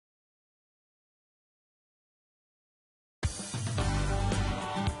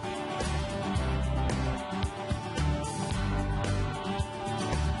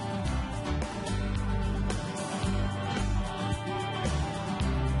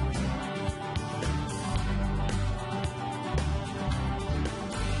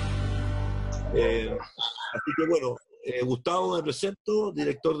Así que bueno, Gustavo me presento,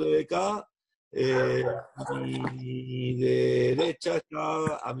 director de BK, y de derecha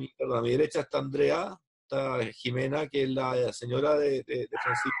está, perdón, a mi derecha está Andrea, está Jimena, que es la señora de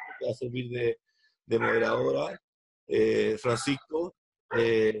Francisco, que va a servir de moderadora. Francisco,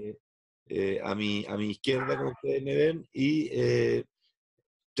 a mi izquierda, como ustedes me ven, y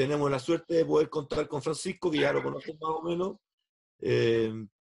tenemos la suerte de poder contar con Francisco, que ya lo conocen más o menos, eh,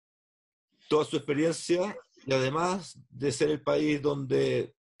 toda su experiencia, y además de ser el país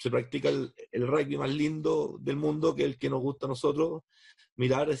donde se practica el rugby más lindo del mundo, que es el que nos gusta a nosotros,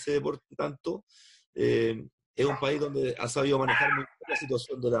 mirar ese deporte tanto, es un país donde ha sabido manejar muy bien la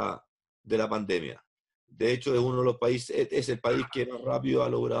situación de la pandemia. De hecho, es uno de los países, es el país que más rápido ha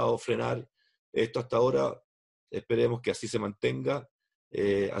logrado frenar esto hasta ahora. Esperemos que así se mantenga.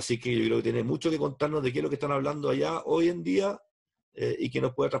 Así que yo creo que tiene mucho que contarnos de qué es lo que están hablando allá hoy en día, y que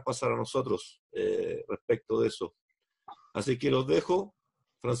nos pueda traspasar a nosotros respecto de eso. Así que los dejo.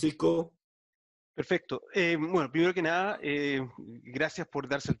 Francisco. Perfecto. Bueno, primero que nada, gracias por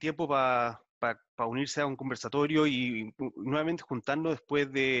darse el tiempo para unirse a un conversatorio y nuevamente juntarnos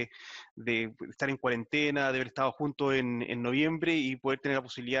después de estar en cuarentena, de haber estado juntos en noviembre y poder tener la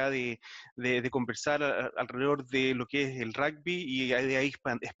posibilidad de conversar alrededor de lo que es el rugby y de ahí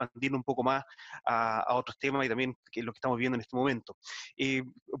expandir un poco más a otros temas y también que lo que estamos viendo en este momento.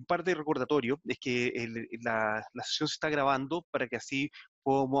 Un par de recordatorios es que la sesión se está grabando para que así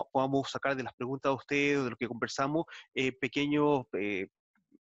podamos sacar de las preguntas de ustedes, de lo que conversamos, pequeños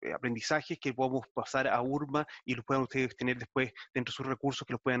aprendizajes que podamos pasar a URMA y los puedan ustedes tener después dentro de sus recursos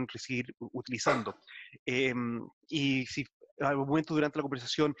que los puedan seguir utilizando. Y si al momento durante la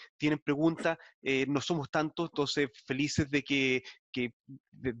conversación tienen preguntas, no somos tantos, entonces felices de que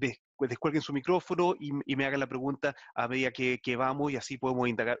descuelguen su micrófono y me hagan la pregunta a medida que vamos y así podemos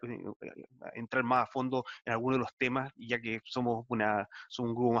indagar, entrar más a fondo en algunos de los temas, ya que somos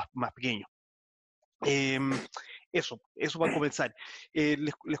un grupo más pequeño. Eso va a comenzar.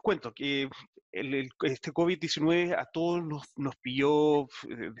 Les cuento que este COVID-19 a todos nos pilló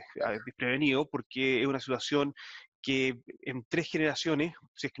desprevenido porque es una situación que en 3 generaciones,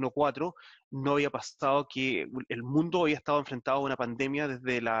 si es que no 4, no había pasado que el mundo había estado enfrentado a una pandemia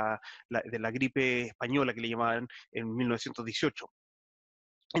desde de la gripe española que le llamaban en 1918.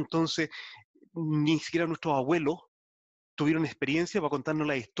 Entonces, ni siquiera nuestros abuelos tuvieron experiencia para contarnos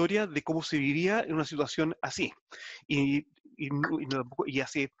la historia de cómo se vivía en una situación así. Y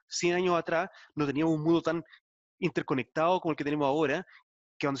hace 100 años atrás no teníamos un mundo tan interconectado como el que tenemos ahora,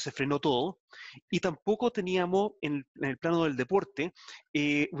 que es donde se frenó todo, y tampoco teníamos en el plano del deporte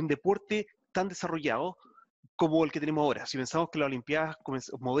un deporte tan desarrollado como el que tenemos ahora. Si pensamos que las Olimpiadas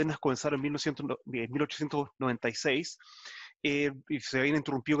modernas comenzaron en 1896 y se habían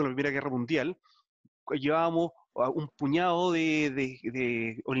interrumpido con la Primera Guerra Mundial, llevábamos un puñado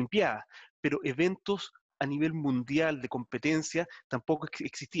de Olimpiadas, pero eventos a nivel mundial de competencia tampoco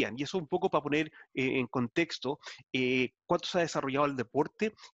existían. Y eso un poco para poner en contexto cuánto se ha desarrollado el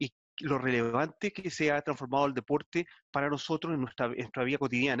deporte y lo relevante que se ha transformado el deporte para nosotros en nuestra vida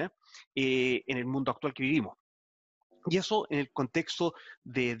cotidiana en el mundo actual que vivimos. Y eso en el contexto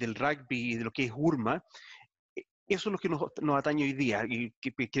del rugby y de lo que es URMA, eso es lo que nos atañe hoy día y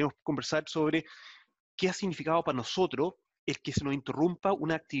que queremos conversar sobre qué ha significado para nosotros el que se nos interrumpa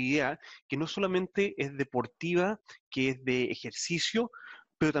una actividad que no solamente es deportiva, que es de ejercicio,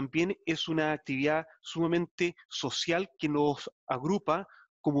 pero también es una actividad sumamente social que nos agrupa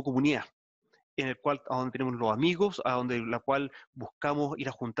como comunidad, en el cual, a donde tenemos los amigos, a donde la cual buscamos ir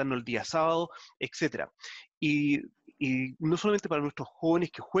a juntarnos el día sábado, etcétera. Y no solamente para nuestros jóvenes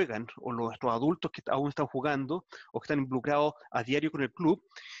que juegan, o nuestros adultos que aún están jugando, o que están involucrados a diario con el club,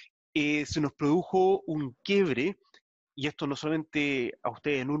 se nos produjo un quiebre, y esto no solamente a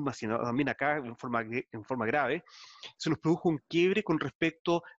ustedes en URMA, sino también acá en forma grave, se nos produjo un quiebre con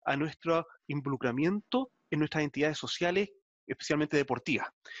respecto a nuestro involucramiento en nuestras entidades sociales, especialmente deportivas,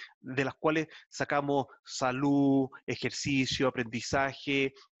 de las cuales sacamos salud, ejercicio,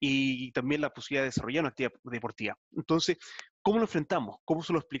 aprendizaje y también la posibilidad de desarrollar una actividad deportiva. Entonces, ¿cómo lo enfrentamos? ¿Cómo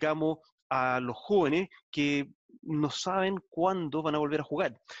se lo explicamos a los jóvenes que no saben cuándo van a volver a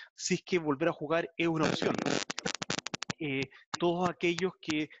jugar? Si es que volver a jugar es una opción. Todos aquellos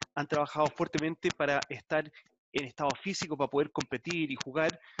que han trabajado fuertemente para estar en estado físico, para poder competir y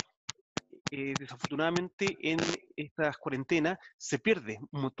jugar, desafortunadamente en estas cuarentenas se pierde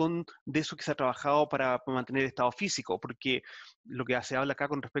un montón de eso que se ha trabajado para mantener el estado físico, porque lo que se habla acá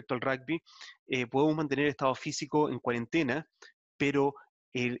con respecto al rugby, podemos mantener el estado físico en cuarentena, pero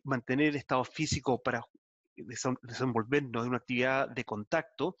mantener el estado físico para desenvolvernos en una actividad de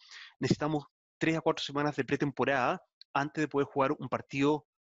contacto, necesitamos 3 a 4 semanas de pretemporada antes de poder jugar un partido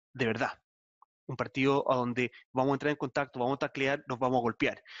de verdad. Un partido a donde vamos a entrar en contacto, vamos a taclear, nos vamos a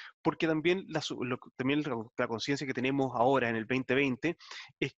golpear. Porque también la conciencia que tenemos ahora en el 2020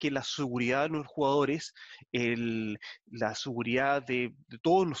 es que la seguridad de los jugadores, la seguridad de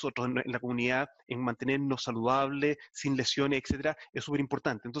todos nosotros en la comunidad, en mantenernos saludables, sin lesiones, etcétera, es súper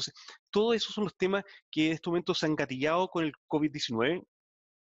importante. Entonces, todos esos son los temas que en este momento se han gatillado con el COVID-19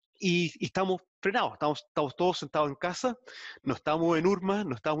 y estamos frenados, estamos todos sentados en casa, no estamos en Urma,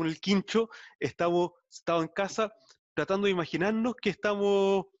 no estamos en el Quincho, estamos sentados en casa tratando de imaginarnos que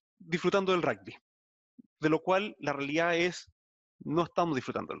estamos disfrutando del rugby, de lo cual la realidad es no estamos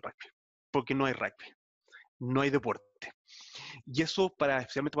disfrutando del rugby, porque no hay rugby, no hay deporte. Y eso,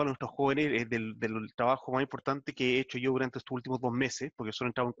 especialmente para nuestros jóvenes, es del trabajo más importante que he hecho yo durante estos últimos 2 meses, porque solo he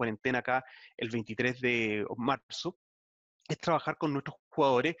entrado en cuarentena acá el 23 de marzo, es trabajar con nuestros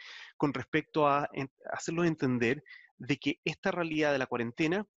jugadores con respecto a hacerlos entender de que esta realidad de la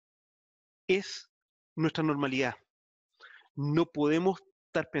cuarentena es nuestra normalidad. No podemos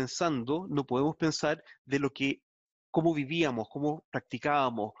estar pensando, no podemos pensar de cómo vivíamos, cómo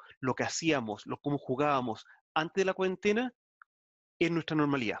practicábamos, lo que hacíamos, cómo jugábamos antes de la cuarentena, es nuestra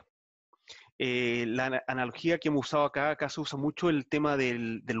normalidad. La analogía que hemos usado acá se usa mucho el tema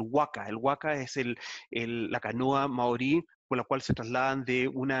del waka. El waka es la canoa maorí con la cual se trasladan de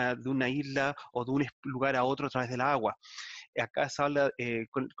una isla o de un lugar a otro a través del agua. Acá se habla,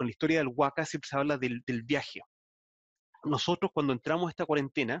 con la historia del waka siempre se habla del viaje. Nosotros cuando entramos a esta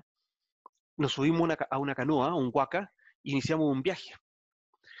cuarentena, nos subimos a una canoa, un waka, e iniciamos un viaje.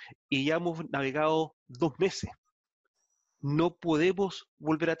 Y ya hemos navegado 2 meses. No podemos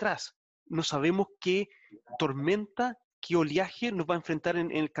volver atrás. No sabemos qué tormenta, qué oleaje nos va a enfrentar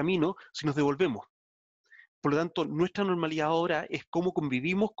en el camino si nos devolvemos. Por lo tanto, nuestra normalidad ahora es cómo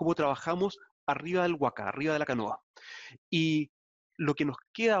convivimos, cómo trabajamos arriba del huaca, arriba de la canoa. Y lo que nos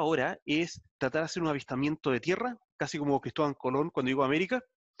queda ahora es tratar de hacer un avistamiento de tierra, casi como Cristóbal Colón cuando llegó a América,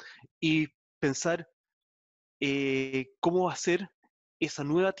 y pensar cómo va a ser esa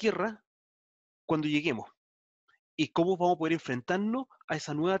nueva tierra cuando lleguemos y cómo vamos a poder enfrentarnos a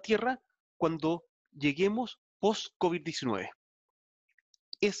esa nueva tierra cuando lleguemos post-COVID-19.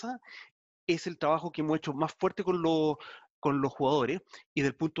 Ese es el trabajo que hemos hecho más fuerte con los jugadores y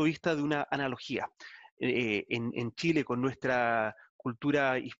desde el punto de vista de una analogía. En Chile, con nuestra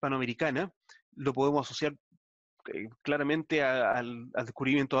cultura hispanoamericana, lo podemos asociar claramente al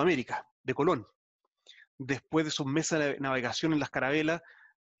descubrimiento de América, de Colón. Después de esos meses de navegación en las carabelas,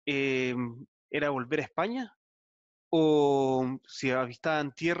 eh, ¿era volver a España? ¿O si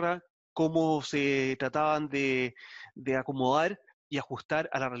avistaban tierra, cómo se trataban de acomodar y ajustar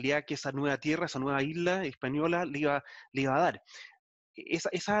a la realidad que esa nueva tierra, esa nueva isla española le iba a dar?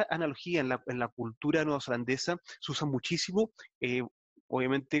 Esa analogía en la cultura neozelandesa se usa muchísimo,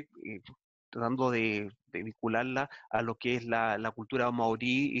 obviamente tratando de vincularla a lo que es la cultura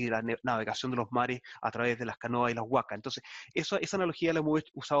maorí y la navegación de los mares a través de las canoas y las huacas. Entonces, esa analogía la hemos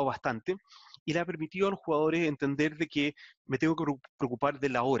usado bastante y le ha permitido a los jugadores entender de que me tengo que preocupar de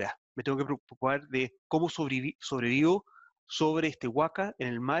la hora, me tengo que preocupar de cómo sobrevivo sobre este huaca en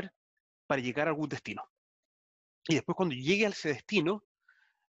el mar para llegar a algún destino. Y después cuando llegue a ese destino,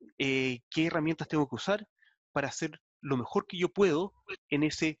 qué herramientas tengo que usar para hacer lo mejor que yo puedo en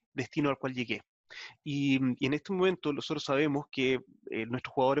ese destino al cual llegué. Y en este momento nosotros sabemos que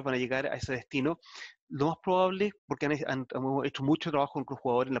nuestros jugadores van a llegar a ese destino. Lo más probable, porque hemos hecho mucho trabajo con los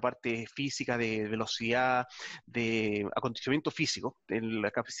jugadores en la parte física, de velocidad, de acondicionamiento físico, en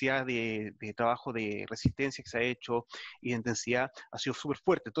la capacidad de trabajo de resistencia que se ha hecho y de intensidad ha sido súper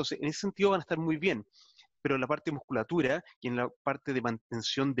fuerte. Entonces, en ese sentido van a estar muy bien, pero en la parte de musculatura y en la parte de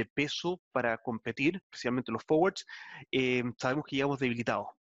mantención de peso para competir, especialmente los forwards, sabemos que llegamos debilitados,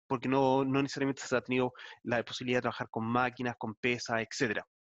 porque no necesariamente se ha tenido la posibilidad de trabajar con máquinas, con pesas, etcétera.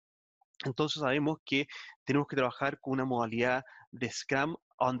 Entonces sabemos que tenemos que trabajar con una modalidad de Scrum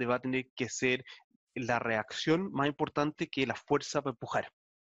donde va a tener que ser la reacción más importante que la fuerza para empujar.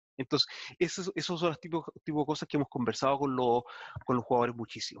 Entonces, esos son los tipos de cosas que hemos conversado con los jugadores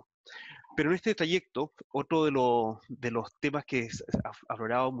muchísimo. Pero en este trayecto, otro de los temas que ha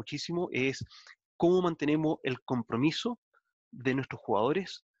aflorado muchísimo es cómo mantenemos el compromiso de nuestros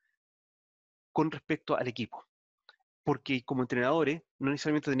jugadores con respecto al equipo. Porque como entrenadores no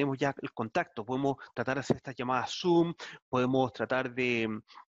necesariamente tenemos ya el contacto, podemos tratar de hacer estas llamadas Zoom, podemos tratar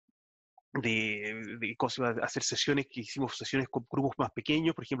de cosas, hacer sesiones que hicimos, sesiones con grupos más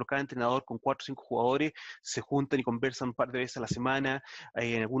pequeños, por ejemplo, cada entrenador con 4 o 5 jugadores se juntan y conversan un par de veces a la semana.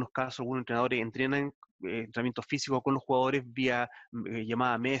 En algunos casos, algunos entrenadores entrenan entrenamiento físico con los jugadores vía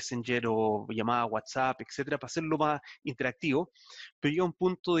llamada Messenger o llamada WhatsApp, etcétera, para hacerlo más interactivo. Pero llega un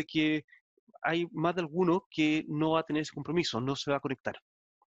punto de que hay más de alguno que no va a tener ese compromiso, no se va a conectar.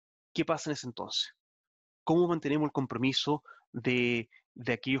 ¿Qué pasa en ese entonces? ¿Cómo mantenemos el compromiso de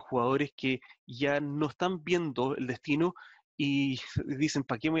aquellos jugadores que ya no están viendo el destino y dicen,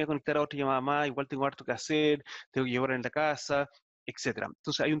 ¿para qué me voy a conectar a otra llamada más? Igual tengo harto que hacer, tengo que llevar en la casa, etcétera.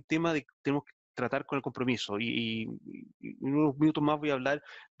 Entonces hay un tema de que tenemos que tratar con el compromiso y en unos minutos más voy a hablar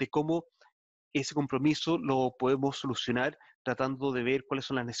de cómo ese compromiso lo podemos solucionar tratando de ver cuáles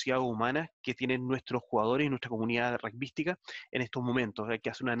son las necesidades humanas que tienen nuestros jugadores y nuestra comunidad rugbyística en estos momentos. Hay que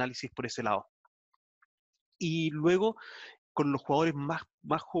hacer un análisis por ese lado. Y luego, con los jugadores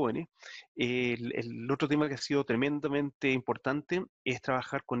más jóvenes, el otro tema que ha sido tremendamente importante es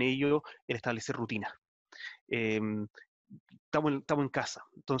trabajar con ellos en establecer rutinas. Estamos en casa,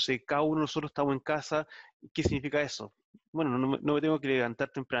 entonces cada uno de nosotros estamos en casa. ¿Qué significa eso? Bueno, no me tengo que levantar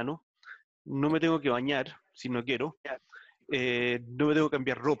temprano, no me tengo que bañar si no quiero, no me tengo que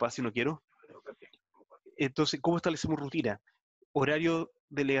cambiar ropa si no quiero. Entonces, ¿cómo establecemos rutina? Horario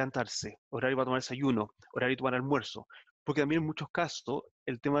de levantarse, horario para tomar desayuno, horario de tomar almuerzo, porque también en muchos casos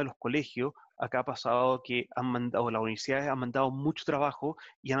el tema de los colegios, acá ha pasado que han mandado, las universidades han mandado mucho trabajo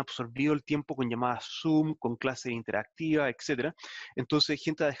y han absorbido el tiempo con llamadas Zoom, con clases interactivas, etcétera. Entonces,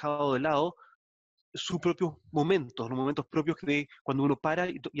 gente ha dejado de lado sus propios momentos, los momentos propios de cuando uno para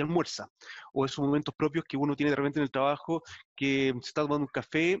y almuerza, o esos momentos propios que uno tiene de repente en el trabajo, que se está tomando un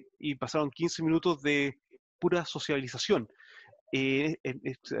café y pasaron 15 minutos de pura socialización.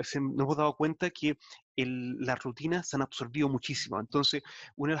 Nos hemos dado cuenta que las rutinas se han absorbido muchísimo. Entonces,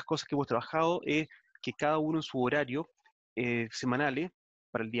 una de las cosas que hemos trabajado es que cada uno en su horario semanales,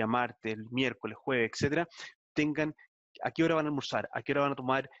 para el día martes, el miércoles, jueves, etcétera, tengan a qué hora van a almorzar, a qué hora van a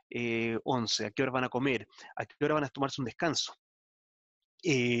tomar once, a qué hora van a comer, a qué hora van a tomarse un descanso.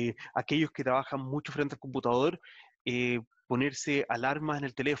 Aquellos que trabajan mucho frente al computador, ponerse alarmas en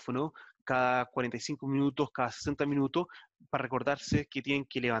el teléfono cada 45 minutos, cada 60 minutos, para recordarse que tienen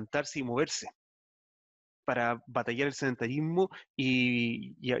que levantarse y moverse, para batallar el sedentarismo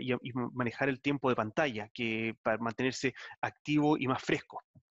y manejar el tiempo de pantalla, que para mantenerse activo y más fresco.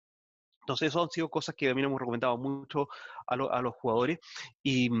 Entonces, eso han sido cosas que también hemos recomendado mucho a los jugadores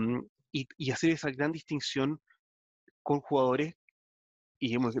y hacer esa gran distinción con jugadores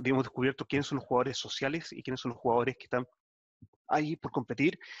y hemos descubierto quiénes son los jugadores sociales y quiénes son los jugadores que están ahí por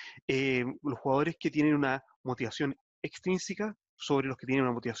competir, los jugadores que tienen una motivación extrínseca sobre los que tienen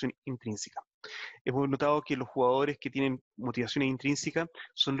una motivación intrínseca. Hemos notado que los jugadores que tienen motivaciones intrínsecas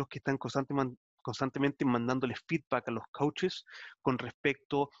son los que están constantemente mandándoles feedback a los coaches con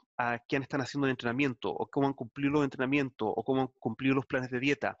respecto a qué están haciendo en entrenamiento, o cómo han cumplido los entrenamientos, o cómo han cumplido los planes de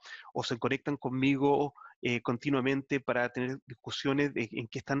dieta, o se conectan conmigo continuamente para tener discusiones en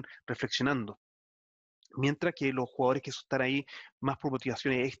qué están reflexionando. Mientras que los jugadores que están ahí más por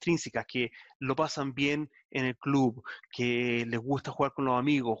motivaciones extrínsecas, que lo pasan bien en el club, que les gusta jugar con los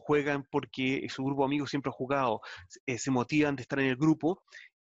amigos, juegan porque su grupo de amigos siempre ha jugado, se motivan de estar en el grupo,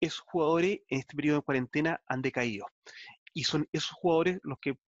 esos jugadores en este periodo de cuarentena han decaído. Y son esos jugadores los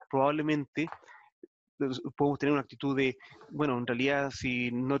que probablemente podemos tener una actitud de, bueno, en realidad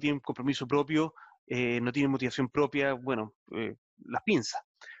si no tienen compromiso propio, no tienen motivación propia, bueno, las pinzas.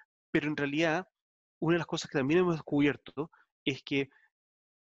 Pero en realidad, una de las cosas que también hemos descubierto es que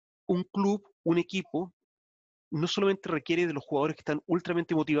un club, un equipo, no solamente requiere de los jugadores que están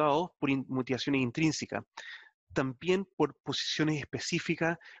ultramente motivados por motivaciones intrínsecas, también por posiciones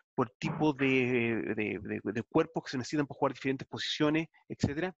específicas, por tipos de cuerpos que se necesitan para jugar diferentes posiciones,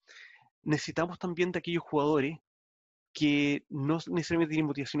 etcétera. Necesitamos también de aquellos jugadores que no necesariamente tienen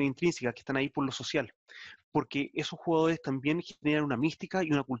motivaciones intrínsecas, que están ahí por lo social, porque esos jugadores también generan una mística y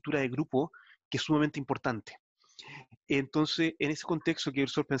una cultura de grupo que es sumamente importante. Entonces, en ese contexto que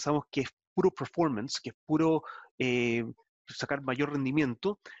nosotros pensamos que es puro performance, que es puro sacar mayor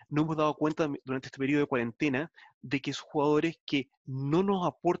rendimiento, nos hemos dado cuenta durante este periodo de cuarentena de que esos jugadores que no nos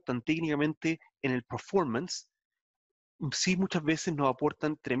aportan técnicamente en el performance, sí muchas veces nos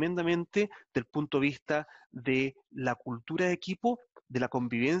aportan tremendamente del punto de vista de la cultura de equipo, de la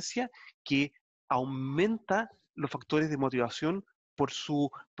convivencia, que aumenta los factores de motivación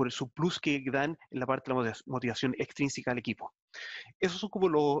por su plus que dan en la parte de la motivación extrínseca al equipo. Esos son como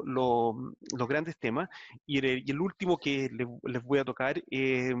los grandes temas. Y el último que les voy a tocar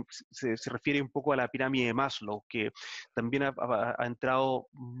se refiere un poco a la pirámide de Maslow, que también ha entrado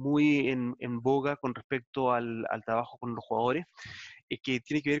muy en boga con respecto al trabajo con los jugadores, que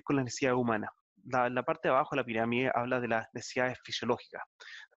tiene que ver con las necesidades humanas. La parte de abajo de la pirámide habla de las necesidades fisiológicas,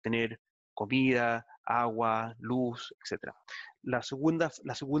 tener comida, agua, luz, etc. La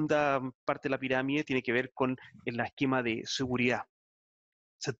segunda parte de la pirámide tiene que ver con el esquema de seguridad,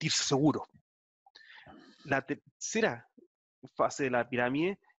 sentirse seguro. La tercera fase de la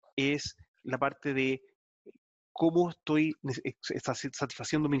pirámide es la parte de cómo estoy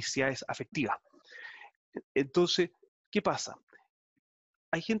satisfaciendo mis necesidades afectivas. Entonces, ¿qué pasa?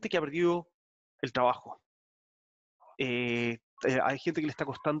 Hay gente que ha perdido el trabajo. Hay gente que le está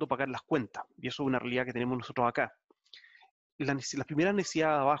costando pagar las cuentas, y eso es una realidad que tenemos nosotros acá. Las primeras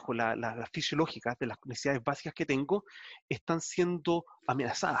necesidades de abajo, las fisiológicas, de las necesidades básicas que tengo, están siendo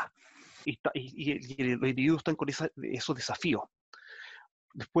amenazadas. Y los individuos están con esos desafíos.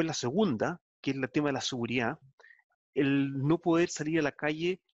 Después la segunda, que es el tema de la seguridad, el no poder salir a la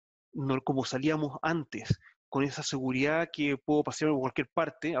calle como salíamos antes, con esa seguridad que puedo pasear por cualquier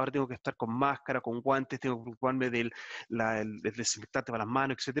parte. Ahora tengo que estar con máscara, con guantes, tengo que preocuparme del desinfectante para las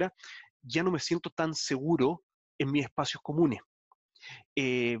manos, etcétera. Ya no me siento tan seguro en mis espacios comunes.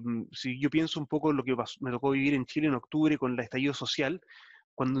 Si yo pienso un poco en lo que me tocó vivir en Chile en octubre con el estallido social,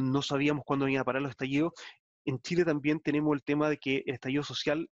 cuando no sabíamos cuándo iban a parar los estallidos, en Chile también tenemos el tema de que el estallido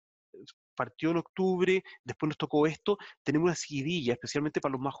social partió en octubre, después nos tocó esto, tenemos una seguidilla, especialmente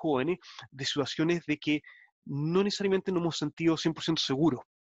para los más jóvenes, de situaciones de que no necesariamente nos hemos sentido 100% seguros.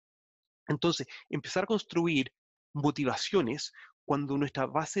 Entonces, empezar a construir motivaciones cuando nuestra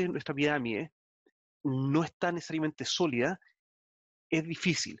base, nuestra pirámide, no está necesariamente sólida, es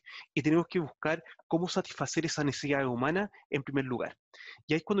difícil. Y tenemos que buscar cómo satisfacer esa necesidad humana en primer lugar.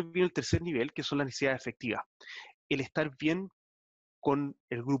 Y ahí es cuando viene el tercer nivel, que son las necesidades afectivas. El estar bien con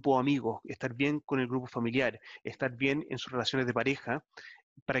el grupo de amigos, estar bien con el grupo familiar, estar bien en sus relaciones de pareja,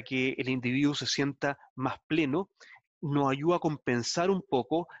 para que el individuo se sienta más pleno, nos ayuda a compensar un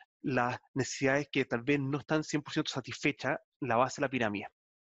poco las necesidades que tal vez no están 100% satisfechas en la base de la pirámide.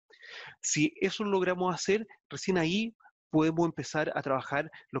 Si eso lo logramos hacer, recién ahí podemos empezar a trabajar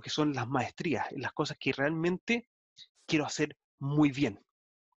lo que son las maestrías, las cosas que realmente quiero hacer muy bien.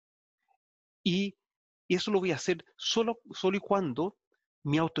 Y eso lo voy a hacer solo y cuando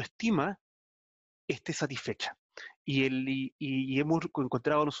mi autoestima esté satisfecha. Y hemos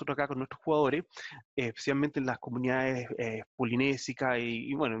encontrado nosotros acá con nuestros jugadores, especialmente en las comunidades polinésicas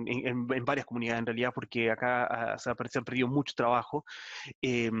bueno, en varias comunidades en realidad, porque acá se han perdido mucho trabajo.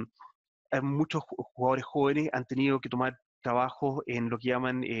 Muchos jugadores jóvenes han tenido que tomar trabajos en lo que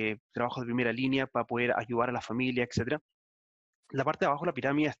llaman trabajos de primera línea para poder ayudar a la familia, etc. La parte de abajo de la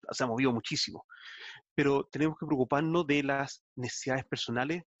pirámide se ha movido muchísimo, pero tenemos que preocuparnos de las necesidades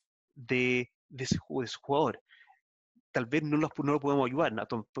personales de ese jugador. Tal vez no lo podemos ayudar, ¿no?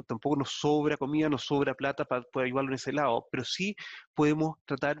 Tampoco nos sobra comida, nos sobra plata para poder ayudarlo en ese lado, pero sí podemos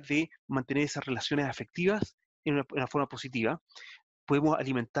tratar de mantener esas relaciones afectivas en una forma positiva. Podemos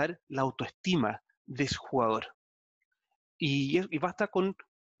alimentar la autoestima de ese jugador. Y basta con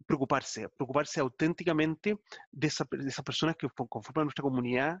preocuparse auténticamente de esas personas que conforman nuestra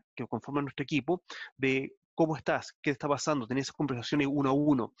comunidad, que conforman nuestro equipo, de cómo estás, qué está pasando, tener esas conversaciones uno a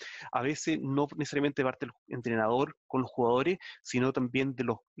uno. A veces no necesariamente de parte del entrenador con los jugadores, sino también de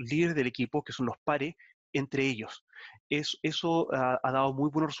los líderes del equipo, que son los pares entre ellos. Eso ha dado muy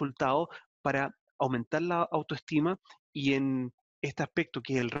buenos resultados para aumentar la autoestima, y en este aspecto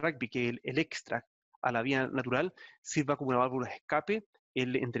que es el rugby, que es el extra a la vida natural, sirva como una válvula de escape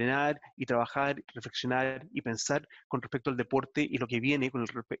el entrenar y trabajar, reflexionar y pensar con respecto al deporte y lo que viene con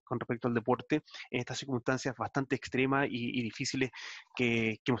respecto al deporte en estas circunstancias bastante extremas y difíciles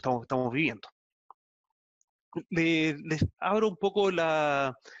que estamos viviendo. Les abro un poco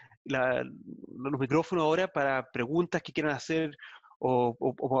los micrófonos ahora para preguntas que quieran hacer,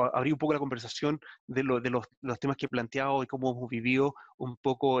 o abrir un poco la conversación de los temas que he planteado y cómo hemos vivido un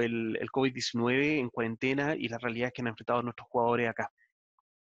poco el COVID-19 en cuarentena y las realidades que han enfrentado nuestros jugadores acá.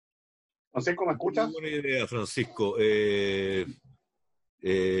 Francisco, ¿me escuchas? Muy buena idea, Francisco.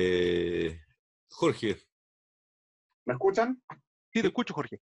 Jorge. ¿Me escuchan? Sí, te escucho,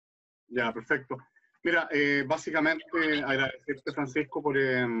 Jorge. Ya, perfecto. Mira, básicamente agradecerte, Francisco,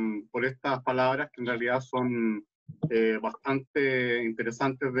 por estas palabras que en realidad son bastante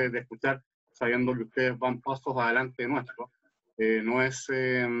interesantes de escuchar, sabiendo que ustedes van pasos adelante de nuestro. No es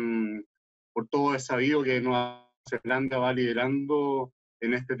por todo es sabido que no Zelanda va liderando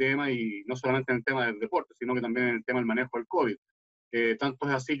en este tema, y no solamente en el tema del deporte, sino que también en el tema del manejo del COVID. Tanto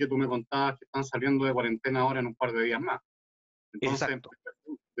es así que tú me contabas que están saliendo de cuarentena ahora en un par de días más. Entonces, Exacto.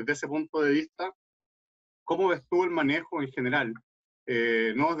 desde ese punto de vista, ¿cómo ves tú el manejo en general?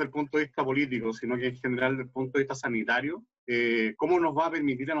 No desde el punto de vista político, sino que en general desde el punto de vista sanitario. ¿Cómo nos va a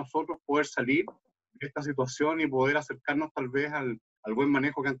permitir a nosotros poder salir de esta situación y poder acercarnos tal vez al buen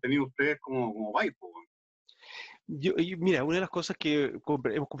manejo que han tenido ustedes como Baipo? Mira, una de las cosas que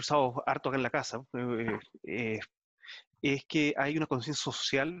hemos conversado harto acá en la casa es que hay una conciencia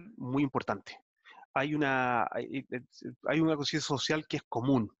social muy importante. Hay una conciencia social que es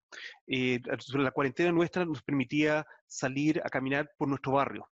común. La cuarentena nuestra nos permitía salir a caminar por nuestro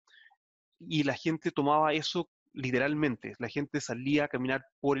barrio y la gente tomaba eso literalmente. La gente salía a caminar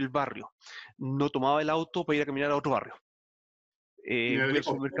por el barrio, no tomaba el auto para ir a caminar a otro barrio. Voy al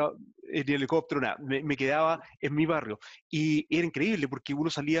supermercado, en el helicóptero, nada, me quedaba en mi barrio. Y era increíble porque uno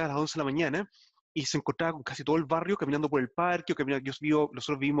salía a las 11 de la mañana y se encontraba con casi todo el barrio caminando por el parque,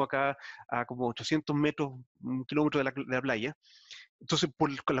 nosotros vivimos acá a como 800 metros, un kilómetro de la playa. Entonces,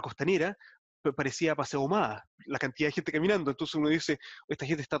 con la costanera parecía Paseo Humada, la cantidad de gente caminando. Entonces uno dice, ¿esta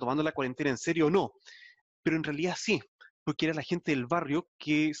gente está tomando la cuarentena en serio o no? Pero en realidad sí, porque era la gente del barrio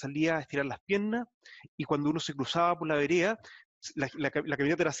que salía a estirar las piernas y cuando uno se cruzaba por la vereda, la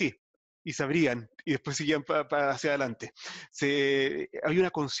caminata era así, y se abrían y después seguían hacia adelante. Había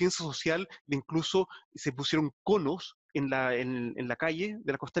una conciencia social de incluso se pusieron conos en la calle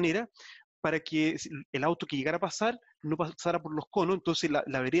de la costanera para que el auto que llegara a pasar no pasara por los conos, entonces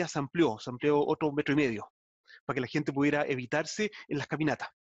la vereda se amplió otro metro y medio, para que la gente pudiera evitarse en las caminatas.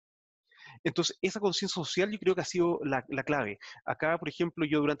 Entonces, esa conciencia social yo creo que ha sido la clave. Acá, por ejemplo,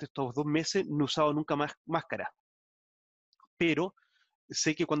 yo durante estos 2 meses no he usado nunca más máscara, pero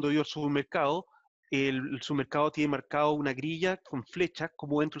sé que cuando voy al supermercado, el supermercado tiene marcado una grilla con flechas,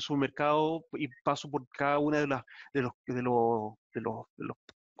 como entro al supermercado y paso por cada una de los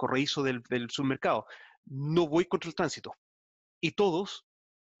corredizos del supermercado. No voy contra el tránsito. Y todos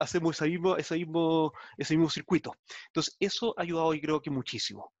hacemos ese mismo circuito. Entonces, eso ha ayudado, y creo que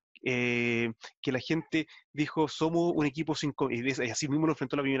muchísimo. Que la gente dijo, somos un equipo 5, y así mismo lo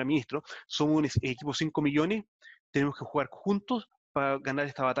enfrentó la primera ministra, somos un equipo 5 millones, tenemos que jugar juntos para ganar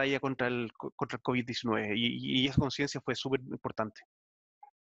esta batalla contra el COVID-19, y esa conciencia fue súper importante.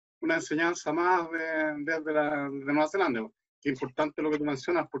 Una enseñanza más de Nueva Zelanda. Qué importante lo que tú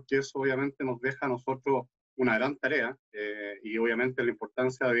mencionas, porque eso obviamente nos deja a nosotros una gran tarea, y obviamente la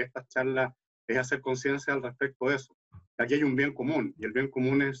importancia de estas charlas es hacer conciencia al respecto de eso. Aquí hay un bien común, y el bien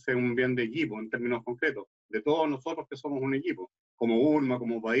común es un bien de equipo en términos concretos, de todos nosotros que somos un equipo, como URMA,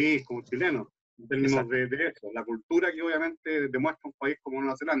 como país, como chilenos, en términos de eso. La cultura que obviamente demuestra un país como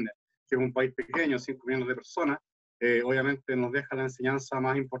Nueva Zelanda, que es un país pequeño, 5 millones de personas, obviamente nos deja la enseñanza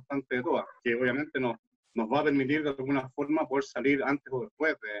más importante de todas, que obviamente nos va a permitir de alguna forma poder salir antes o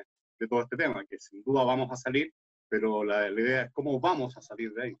después de todo este tema, que sin duda vamos a salir, pero la idea es cómo vamos a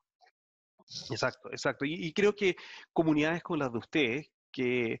salir de ahí. Exacto, exacto. Y creo que comunidades como las de ustedes,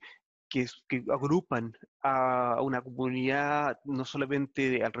 que agrupan a una comunidad no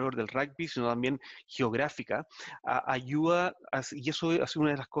solamente alrededor del rugby, sino también geográfica, ayuda, y eso es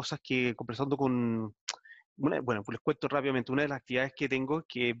una de las cosas que conversando con, bueno, pues les cuento rápidamente, una de las actividades que tengo es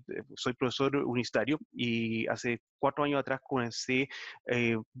que soy profesor universitario y hace 4 años atrás comencé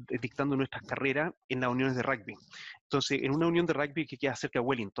dictando nuestras carreras en las uniones de rugby. Entonces, en una unión de rugby que queda cerca de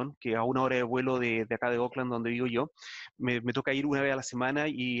Wellington, que a 1 hora de vuelo de acá de Auckland, donde vivo yo, me toca ir una vez a la semana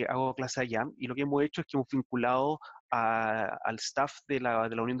y hago clase allá. Y lo que hemos hecho es que hemos vinculado al staff de la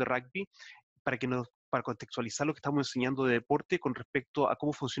unión de rugby para contextualizar lo que estamos enseñando de deporte con respecto a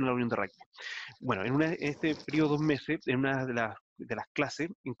cómo funciona la unión de rugby. Bueno, en este periodo de 2 meses, en una de las clases,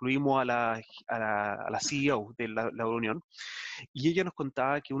 incluimos a la CEO de la unión, y ella nos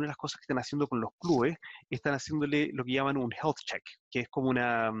contaba que una de las cosas que están haciendo con los clubes, están haciéndole lo que llaman un health check, que es como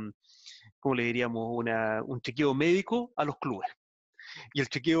 ¿cómo le diríamos? Un chequeo médico a los clubes. Y el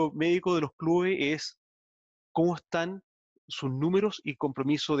chequeo médico de los clubes es cómo están sus números y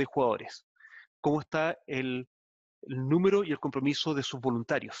compromiso de jugadores, cómo está el número y el compromiso de sus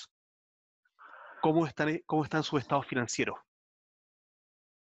voluntarios, cómo están sus estados financieros.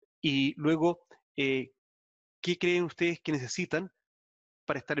 Y luego, ¿qué creen ustedes que necesitan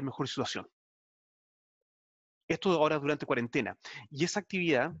para estar en mejor situación? Esto ahora durante cuarentena. Y esa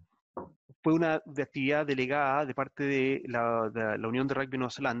actividad fue una actividad delegada de parte de la Unión de Rugby de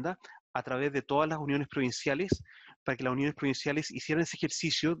Nueva Zelanda a través de todas las uniones provinciales, para que las uniones provinciales hicieran ese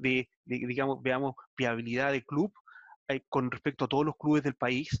ejercicio digamos, veamos, viabilidad de club con respecto a todos los clubes del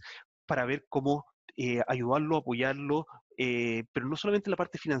país, para ver cómo ayudarlo, apoyarlo, pero no solamente en la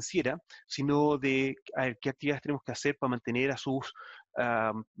parte financiera, sino de a ver, qué actividades tenemos que hacer para mantener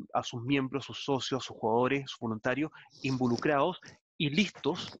ah, a sus miembros, sus socios, sus jugadores, sus voluntarios involucrados y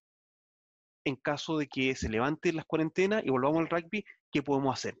listos en caso de que se levanten las cuarentenas y volvamos al rugby. ¿Qué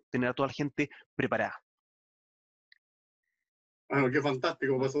podemos hacer? Tener a toda la gente preparada. Bueno, qué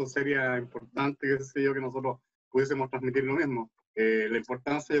fantástico, pues eso sería importante, qué sé yo, que nosotros pudiésemos transmitir lo mismo. La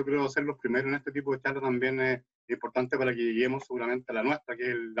importancia, yo creo, de ser los primeros en este tipo de charlas también es importante para que lleguemos seguramente a la nuestra,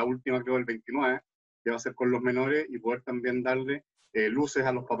 que es la última, creo, el 29, que va a ser con los menores, y poder también darle luces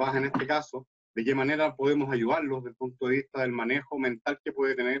a los papás en este caso, de qué manera podemos ayudarlos desde el punto de vista del manejo mental que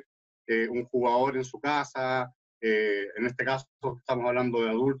puede tener un jugador en su casa, en este caso estamos hablando de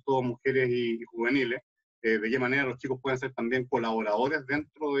adultos, mujeres y juveniles, de qué manera los chicos pueden ser también colaboradores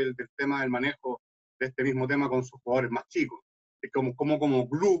dentro del tema del manejo de este mismo tema con sus jugadores más chicos. Es como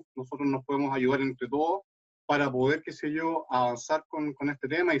club nosotros nos podemos ayudar entre todos para poder, qué sé yo, avanzar con este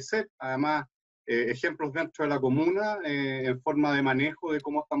tema y ser además ejemplos dentro de la comuna en forma de manejo de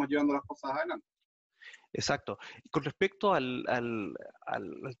cómo estamos llevando las cosas adelante. Exacto. Con respecto al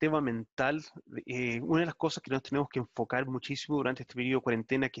tema mental, una de las cosas que nos tenemos que enfocar muchísimo durante este periodo de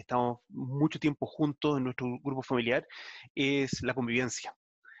cuarentena, que estamos mucho tiempo juntos en nuestro grupo familiar, es la convivencia.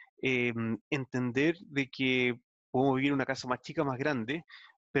 Entender de que podemos vivir en una casa más chica, más grande,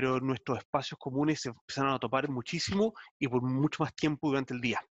 pero nuestros espacios comunes se empezaron a topar muchísimo y por mucho más tiempo durante el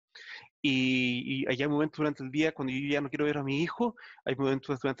día. Y hay momentos durante el día cuando yo ya no quiero ver a mi hijo, hay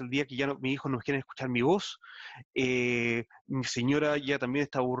momentos durante el día que ya no, mi hijo no quiere escuchar mi voz, mi señora ya también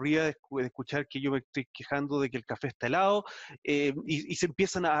está aburrida de escuchar que yo me estoy quejando de que el café está helado, y se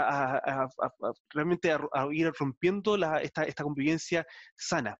empiezan realmente a ir rompiendo esta convivencia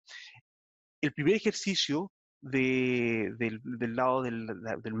sana. El primer ejercicio del lado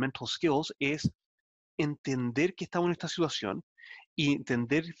del mental skills es entender que estamos en esta situación y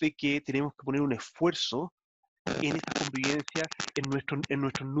entender de que tenemos que poner un esfuerzo en esta convivencia en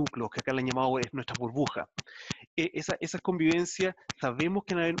nuestros núcleos, que acá le han llamado es nuestra burbuja. Esas convivencias sabemos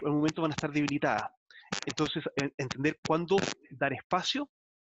que en algún momento van a estar debilitadas. Entonces, entender cuándo dar espacio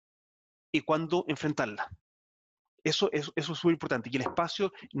y cuándo enfrentarla. Eso es súper importante. Y el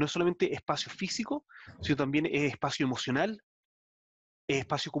espacio no es solamente espacio físico, sino también es espacio emocional, es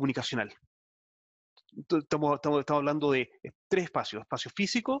espacio comunicacional. Estamos hablando de tres espacios: espacio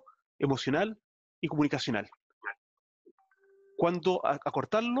físico, emocional y comunicacional. ¿Cuándo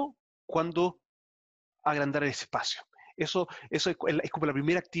acortarlo? ¿Cuándo agrandar ese espacio? Eso es como la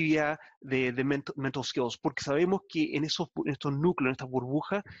primera actividad de mental skills, porque sabemos que en estos núcleos, en estas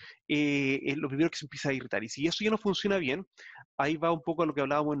burbujas, es lo primero que se empieza a irritar. Y si eso ya no funciona bien, ahí va un poco a lo que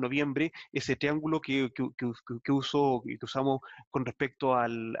hablábamos en noviembre, ese triángulo que usamos con respecto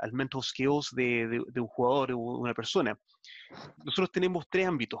al mental skills de un jugador o una persona. Nosotros tenemos tres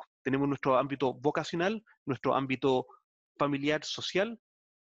ámbitos. Tenemos nuestro ámbito vocacional, nuestro ámbito familiar, social,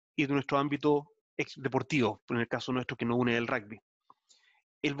 y de nuestro ámbito deportivo, en el caso nuestro que nos une el rugby.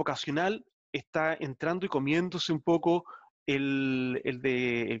 El vocacional está entrando y comiéndose un poco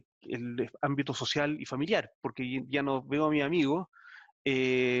el ámbito social y familiar, porque ya no veo a mis amigos,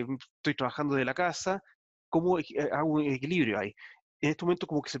 estoy trabajando de la casa, ¿cómo hago un equilibrio ahí? En este momento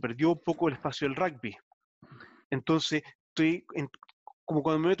como que se perdió un poco el espacio del rugby. Entonces, como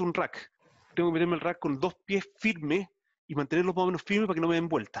cuando me meto un rack, tengo que meterme el rack con dos pies firmes y mantenerlos más o menos firmes para que no me den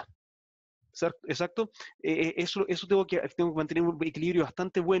vuelta. Exacto. Eso tengo que mantener un equilibrio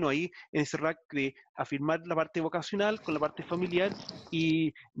bastante bueno ahí en ese rack de afirmar la parte vocacional con la parte familiar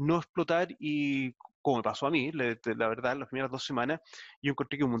y no explotar. Y como me pasó a mí, la verdad, las primeras 2 semanas, yo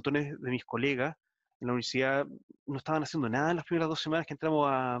encontré que un montón de mis colegas en la universidad no estaban haciendo nada en las primeras 2 semanas que entramos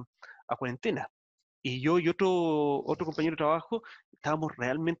a cuarentena. Y yo y otro compañero de trabajo estábamos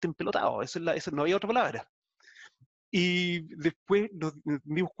realmente empelotados. No había otra palabra. Y después nos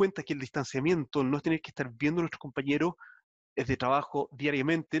dimos cuenta que el distanciamiento, no tener que estar viendo a nuestros compañeros de trabajo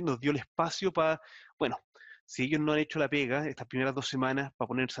diariamente, nos dio el espacio para, bueno, si ellos no han hecho la pega estas primeras 2 semanas para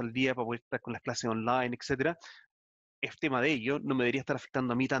ponerse al día, para poder estar con las clases online, etcétera, es tema de ellos, no me debería estar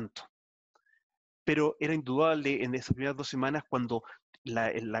afectando a mí tanto. Pero era indudable en esas primeras 2 semanas cuando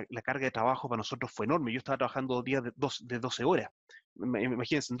la carga de trabajo para nosotros fue enorme. Yo estaba trabajando días de 12 horas.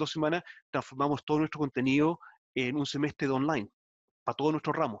 Imagínense, en 2 semanas transformamos todo nuestro contenido en un semestre de online, para todo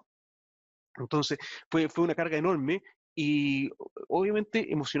nuestro ramo. Entonces, fue una carga enorme y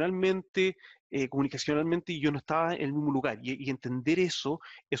obviamente emocionalmente, comunicacionalmente, yo no estaba en el mismo lugar. Y entender eso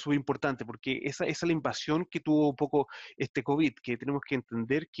es súper importante, porque esa es la invasión que tuvo un poco este COVID, que tenemos que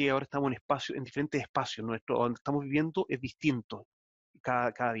entender que ahora estamos en diferentes espacios. Donde estamos viviendo es distinto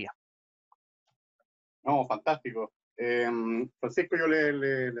cada día. No, fantástico. Francisco, yo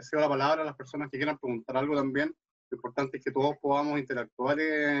le cedo la palabra a las personas que quieran preguntar algo también. Lo importante es que todos podamos interactuar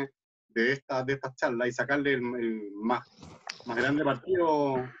de estas charlas y sacarle el más grande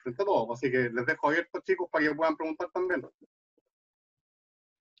partido frente a todos. Así que les dejo abiertos, chicos, para que puedan preguntar también.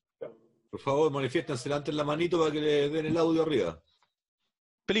 Por favor, manifiéstense, levanten la manito para que le den el audio arriba.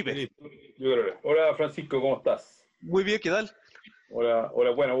 Felipe. Hola Francisco, ¿cómo estás? Muy bien, ¿qué tal? Hola,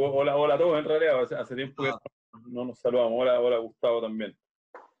 bueno, hola a todos en realidad, hace tiempo que no nos saludamos. Hola Gustavo también.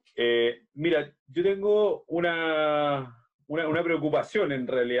 Mira, yo tengo una preocupación en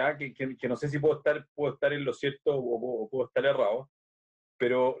realidad, que no sé si puedo estar en lo cierto o puedo estar errado,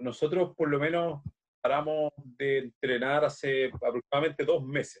 pero nosotros por lo menos paramos de entrenar hace aproximadamente 2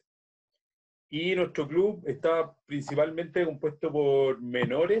 meses. Y nuestro club está principalmente compuesto por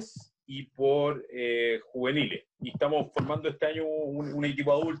menores y por juveniles. Y estamos formando este año un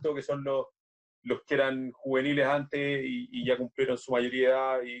equipo adulto, que son los que eran juveniles antes y ya cumplieron su mayoría de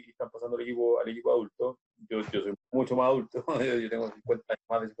edad y están pasando al equipo adulto. Yo soy mucho más adulto, yo tengo 50 años,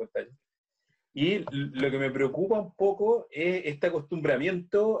 más de 50 años. Y lo que me preocupa un poco es este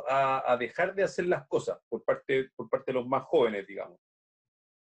acostumbramiento a dejar de hacer las cosas por parte de los más jóvenes, digamos.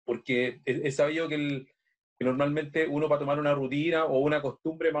 Porque he sabido que normalmente uno, para tomar una rutina o una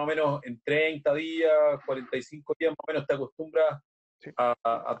costumbre, más o menos en 30 días, 45 días, más o menos te acostumbras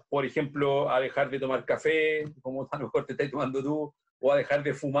por ejemplo, a dejar de tomar café, como a lo mejor te estás tomando tú, o a dejar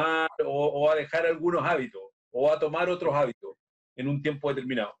de fumar, o a dejar algunos hábitos, o a tomar otros hábitos en un tiempo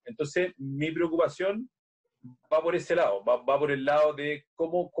determinado. Entonces, mi preocupación va por ese lado, va por el lado de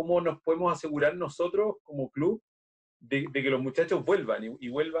cómo nos podemos asegurar nosotros como club de que los muchachos vuelvan y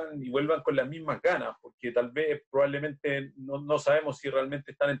vuelvan con las mismas ganas, porque tal vez probablemente no sabemos si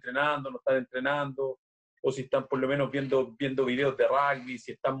realmente están entrenando, no están entrenando, o si están por lo menos viendo videos de rugby,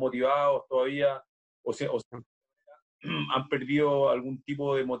 si están motivados todavía, o si han perdido algún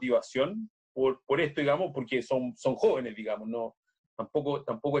tipo de motivación por esto, digamos, porque son jóvenes, digamos, no,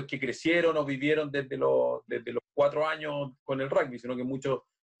 tampoco es que crecieron o vivieron desde los 4 años con el rugby, sino que muchos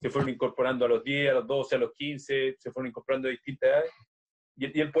se fueron incorporando a los 10, a los 12, a los 15, se fueron incorporando a distintas edades,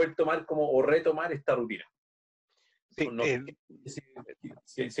 y el poder tomar o retomar esta rutina. Sí, no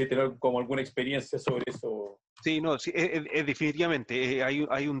sé si tener como alguna experiencia sobre eso. sí, no, sí, definitivamente.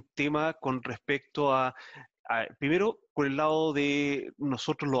 Hay un tema con respecto primero, por el lado de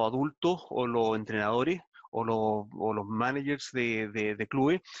nosotros los adultos o los entrenadores o los managers de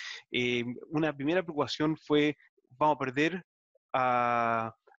clubes. Una primera preocupación fue: vamos a perder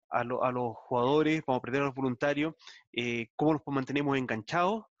a los jugadores, vamos a perder a los voluntarios, cómo nos mantenemos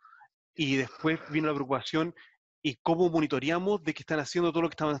enganchados. Y después vino la preocupación: ¿y cómo monitoreamos de que están haciendo todo lo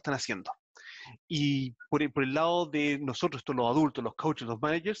que están haciendo? Y por el lado de nosotros, los adultos, los coaches, los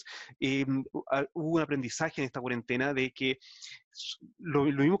managers, hubo un aprendizaje en esta cuarentena de que lo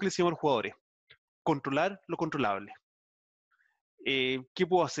mismo que le decíamos a los jugadores: controlar lo controlable. ¿Qué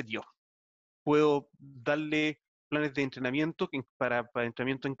puedo hacer yo? Puedo darle planes de entrenamiento para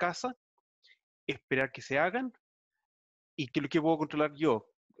entrenamiento en casa, esperar que se hagan. ¿Y qué puedo controlar yo?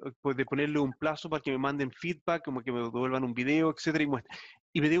 Pues de ponerle un plazo para que me manden feedback, como que me devuelvan un video, etcétera,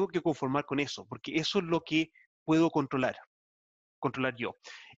 y me tengo que conformar con eso, porque eso es lo que puedo controlar yo.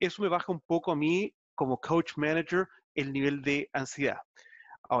 Eso me baja un poco a mí, como coach manager, el nivel de ansiedad.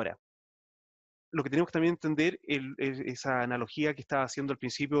 Ahora, lo que tenemos que también entender es esa analogía que estaba haciendo al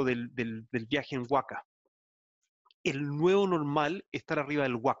principio del viaje en Waka. El nuevo normal es estar arriba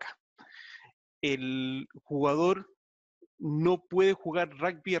del Waka. El jugador no puede jugar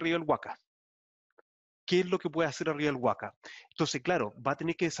rugby arriba del Waka. ¿Qué es lo que puede hacer arriba del Waka? Entonces, claro, va a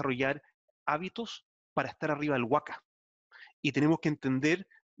tener que desarrollar hábitos para estar arriba del Waka. Y tenemos que entender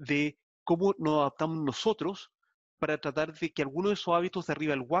de cómo nos adaptamos nosotros para tratar de que alguno de esos hábitos de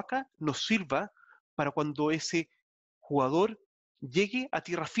arriba del Waka nos sirva para cuando ese jugador llegue a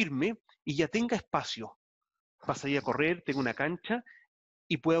tierra firme y ya tenga espacio para salir a correr, tenga una cancha,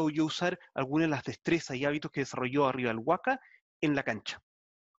 y pueda yo usar algunas de las destrezas y hábitos que desarrolló arriba del Waka en la cancha.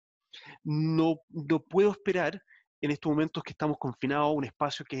 No puedo esperar en estos momentos que estamos confinados a un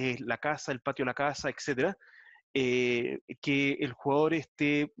espacio que es la casa, el patio de la casa, etcétera, que el jugador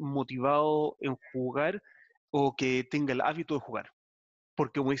esté motivado en jugar o que tenga el hábito de jugar.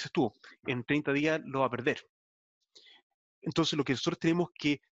 Porque, como dices tú, en 30 días lo va a perder. Entonces, lo que nosotros tenemos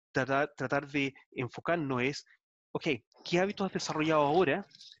que tratar de enfocarnos es: ok, ¿qué hábitos has desarrollado ahora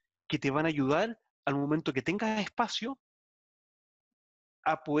que te van a ayudar al momento que tengas espacio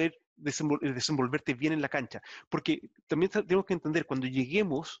a poder desenvolverte bien en la cancha? Porque también tenemos que entender, cuando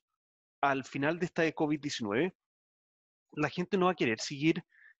lleguemos al final de esta de COVID-19, la gente no va a querer seguir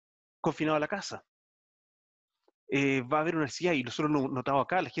confinado a la casa. va a haber una necesidad, y nosotros lo notamos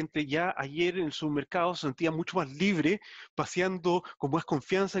acá, la gente ya ayer en el supermercado se sentía mucho más libre, paseando con más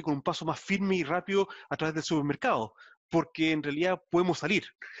confianza y con un paso más firme y rápido a través del supermercado, porque en realidad podemos salir.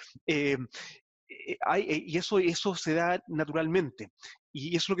 Eh, y eso se da naturalmente.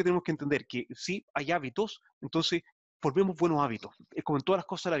 Y eso es lo que tenemos que entender, que sí hay hábitos, entonces formemos buenos hábitos. Es como en todas las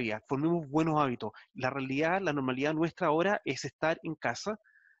cosas de la vida, formemos buenos hábitos. La realidad, la normalidad nuestra ahora es estar en casa.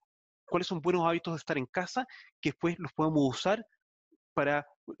 ¿Cuáles son buenos hábitos de estar en casa que después los podemos usar para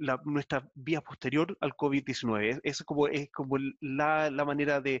nuestra vía posterior al COVID-19? Es como la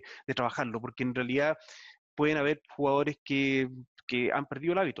manera de trabajarlo, porque en realidad pueden haber jugadores que han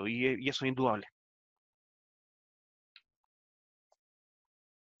perdido el hábito y eso es indudable.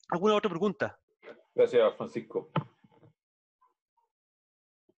 ¿Alguna otra pregunta? Gracias, Francisco.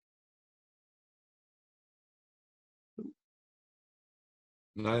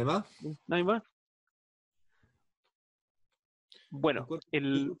 ¿Nada más? ¿Nadie más? Bueno, Es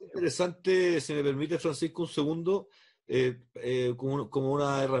interesante, si me permite, Francisco, un segundo, como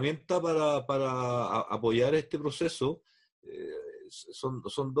una herramienta para apoyar este proceso. Son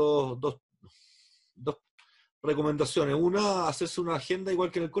dos recomendaciones. Una, hacerse una agenda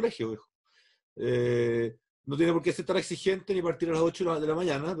igual que en el colegio, viejo. No tiene por qué ser tan exigente ni partir a las 8 de la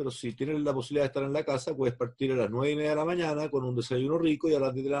mañana, pero si tienes la posibilidad de estar en la casa, puedes partir a las 9:30 de la mañana con un desayuno rico y a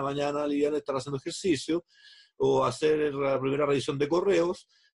las 10 de la mañana liviana estar haciendo ejercicio, o hacer la primera revisión de correos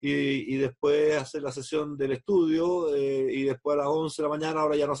y después hacer la sesión del estudio, y después a las 11 de la mañana,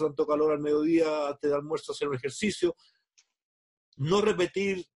 ahora ya no hace tanto calor, al mediodía, antes del almuerzo, hacer un ejercicio. No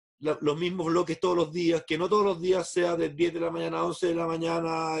repetir los mismos bloques todos los días, que no todos los días sea de 10 de la mañana a 11 de la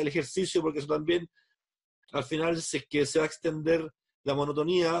mañana el ejercicio, porque eso también al final que se va a extender la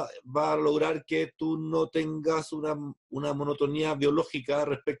monotonía, va a lograr que tú no tengas una monotonía biológica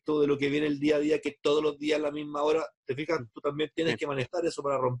respecto de lo que viene el día a día, que todos los días a la misma hora. ¿Te fijas? Tú también tienes que manejar eso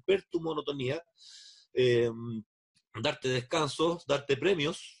para romper tu monotonía, darte descansos, darte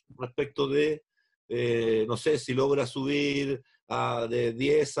premios respecto de, no sé, si logras subir de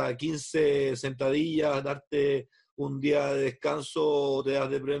 10 a 15 sentadillas, darte un día de descanso, te das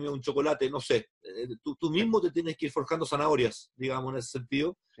de premio un chocolate, no sé. Tú mismo te tienes que ir forjando zanahorias, digamos, en ese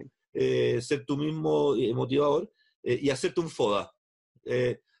sentido. Sí. Ser tú mismo motivador, y hacerte un FODA.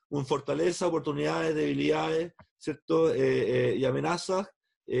 Un fortaleza, oportunidades, debilidades, ¿cierto? Y amenazas.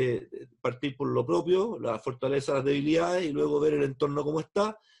 Partir por lo propio, las fortalezas, las debilidades, y luego ver el entorno cómo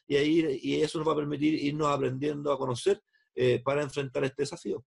está, y eso nos va a permitir irnos aprendiendo a conocer, para enfrentar este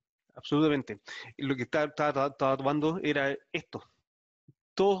desafío. Absolutamente. Lo que estaba tomando era esto.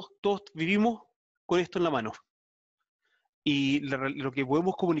 Todos vivimos con esto en la mano. Y lo que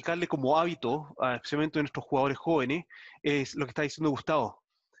podemos comunicarle como hábito, especialmente a nuestros jugadores jóvenes, es lo que está diciendo Gustavo.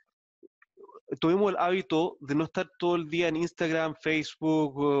 Tomemos el hábito de no estar todo el día en Instagram,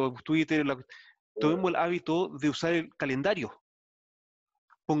 Facebook, Twitter. Tomemos el hábito de usar el calendario.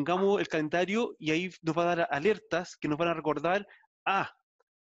 Pongamos el calendario y ahí nos va a dar alertas que nos van a recordar,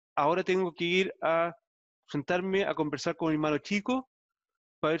 ahora tengo que ir a sentarme a conversar con mi hermano chico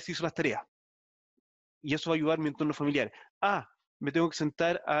para ver si hizo las tareas. Y eso va a ayudar a mi entorno familiar. Me tengo que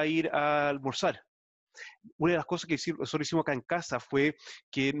sentar a ir a almorzar. Una de las cosas que nosotros hicimos acá en casa fue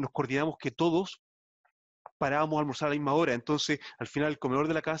que nos coordinamos que todos parábamos a almorzar a la misma hora. Entonces, al final, el comedor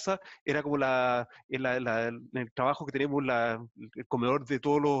de la casa era como el trabajo que tenemos, el comedor de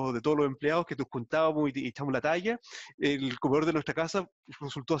todos los empleados, que nos juntábamos y echamos la talla. El comedor de nuestra casa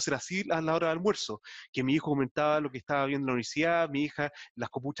resultó ser así a la hora de almuerzo, que mi hijo comentaba lo que estaba viendo en la universidad, mi hija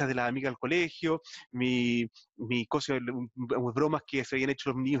las copuchas de la amiga del colegio, mi cosa, bromas que se habían hecho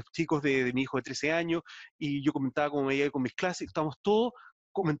los niños chicos de mi hijo de 13 años, y yo comentaba cómo me iba con mis clases. Estábamos todos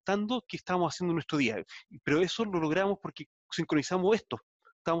comentando qué estábamos haciendo en nuestro día. Pero eso lo logramos porque sincronizamos esto.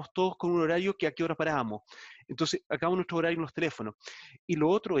 Estábamos todos con un horario que a qué hora parábamos. Entonces, acabamos nuestro horario en los teléfonos. Y lo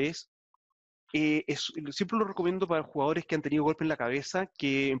otro siempre lo recomiendo para jugadores que han tenido golpe en la cabeza,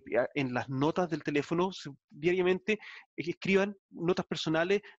 que en las notas del teléfono diariamente escriban notas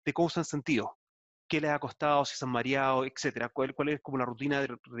personales de cómo se han sentido, qué les ha costado, si se han mareado, etcétera, cuál es como la rutina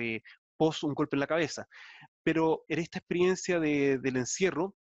de post un golpe en la cabeza. Pero en esta experiencia del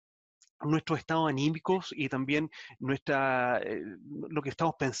encierro, nuestros estados anímicos y también lo que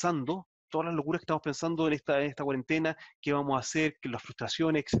estamos pensando, todas las locuras que estamos pensando en esta cuarentena, qué vamos a hacer, que las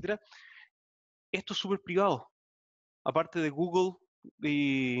frustraciones, etcétera, esto es súper privado. Aparte de Google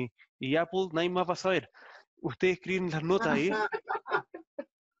y Apple, nadie más va a saber. Ustedes escriben las notas ahí,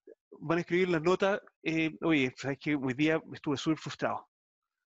 van a escribir las notas, oye, sabes que hoy día estuve súper frustrado,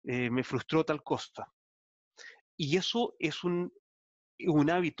 me frustró tal cosa. Y eso es un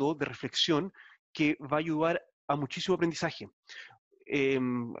hábito de reflexión que va a ayudar a muchísimo aprendizaje.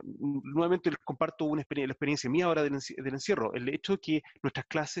 Nuevamente les comparto la experiencia mía ahora del encierro. El hecho de que nuestras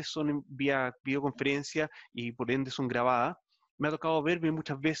clases son vía videoconferencia y por ende son grabadas, me ha tocado verme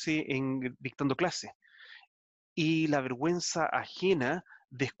muchas veces dictando clases. Y la vergüenza ajena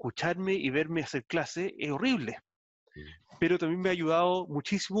de escucharme y verme hacer clase es horrible. Pero también me ha ayudado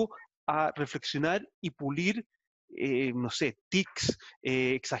muchísimo a reflexionar y pulir, no sé, tics,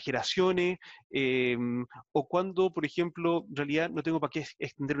 exageraciones, o cuando, por ejemplo, en realidad no tengo para qué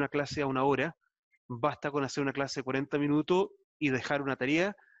extender una clase a 1 hora, basta con hacer una clase de 40 minutos y dejar una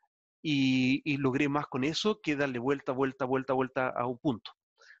tarea, y logré más con eso que darle vuelta a un punto.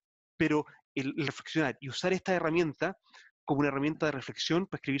 Pero el reflexionar y usar esta herramienta como una herramienta de reflexión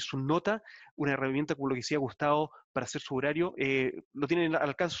para escribir sus notas, una herramienta como lo que decía Gustavo para hacer su horario, lo tienen al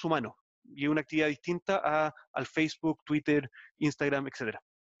alcance de su mano. Y es una actividad distinta al Facebook, Twitter, Instagram, etc.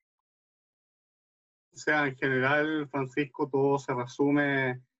 O sea, en general, Francisco, todo se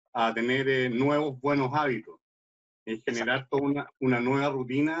resume a tener nuevos buenos hábitos, en generar toda una nueva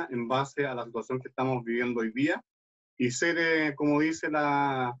rutina en base a la situación que estamos viviendo hoy día y ser, como dice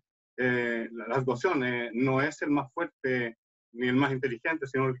la situación, no es el más fuerte ni el más inteligente,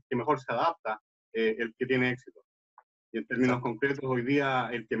 sino el que mejor se adapta, el que tiene éxito. Y en términos concretos, hoy día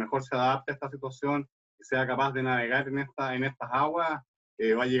el que mejor se adapte a esta situación y sea capaz de navegar en estas aguas,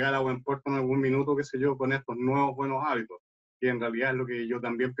 va a llegar a buen puerto en algún minuto, qué sé yo, con estos nuevos buenos hábitos, que en realidad es lo que yo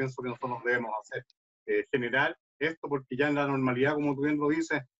también pienso que nosotros debemos hacer. Generar esto, porque ya en la normalidad, como tú bien lo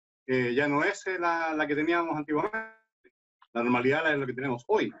dices, ya no es la que teníamos antiguamente. La normalidad es lo que tenemos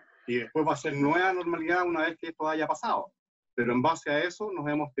hoy. Y después va a ser nueva normalidad una vez que esto haya pasado. Pero en base a eso nos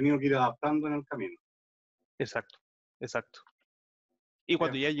hemos tenido que ir adaptando en el camino. Exacto, exacto. Y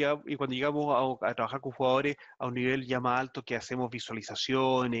cuando llegamos a trabajar con jugadores a un nivel ya más alto, que hacemos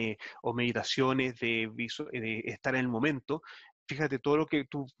visualizaciones o meditaciones de estar en el momento, fíjate, todo lo que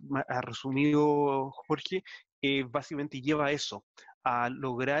tú has resumido, Jorge, básicamente lleva a eso, a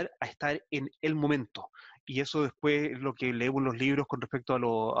lograr a estar en el momento. Y eso después es lo que leemos en los libros con respecto a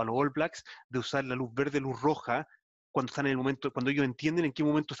los All Blacks, de usar la luz verde, luz roja, cuando están en el momento, cuando ellos entienden en qué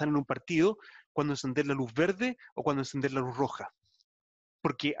momento están en un partido, cuando encender la luz verde o cuando encender la luz roja,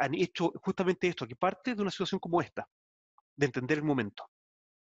 porque han hecho justamente esto, que parte de una situación como esta, de entender el momento.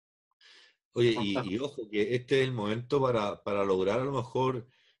 Oye, y ojo, que este es el momento para lograr a lo mejor,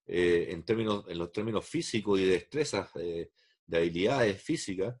 en los términos físicos y de destrezas, de habilidades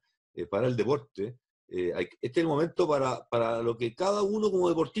físicas, para el deporte, este es el momento para lo que cada uno como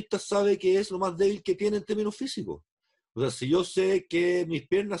deportista sabe que es lo más débil que tiene en términos físicos. O sea, si yo sé que mis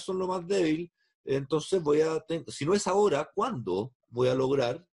piernas son lo más débil, entonces si no es ahora, ¿cuándo voy a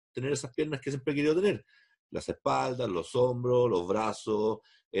lograr tener esas piernas que siempre he querido tener? Las espaldas, los hombros, los brazos,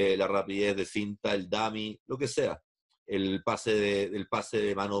 la rapidez de finta, el dummy, lo que sea. El pase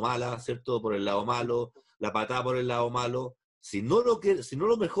de mano mala, ¿cierto? Por el lado malo, la patada por el lado malo. Si no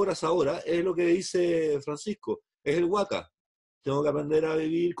lo mejoras ahora, es lo que dice Francisco, es el huaca. Tengo que aprender a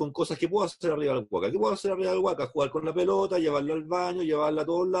vivir con cosas que puedo hacer arriba del huaca. ¿Qué puedo hacer arriba del huaca? Jugar con la pelota, llevarla al baño, llevarla a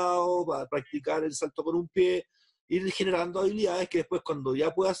todos lados, practicar el salto con un pie, ir generando habilidades que después, cuando ya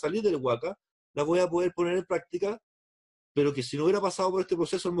pueda salir del huaca, las voy a poder poner en práctica, pero que si no hubiera pasado por este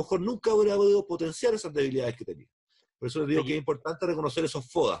proceso, a lo mejor nunca hubiera podido potenciar esas debilidades que tenía. Por eso les digo que es importante reconocer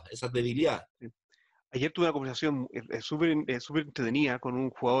esos FODA, esas debilidades. Ayer tuve una conversación súper entretenida con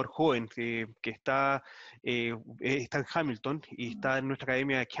un jugador joven que está en Hamilton y está en nuestra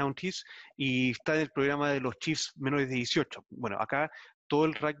academia de Counties y está en el programa de los Chiefs menores de 18. Bueno, acá todo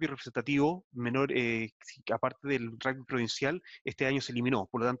el rugby representativo menor, aparte del rugby provincial, este año se eliminó.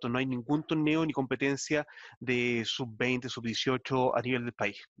 Por lo tanto, no hay ningún torneo ni competencia de sub-20, sub-18 a nivel del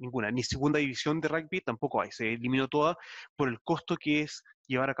país. Ninguna. Ni segunda división de rugby tampoco hay. Se eliminó toda por el costo que es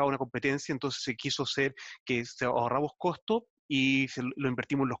llevar a cabo una competencia. Entonces se quiso hacer que ahorramos costo y lo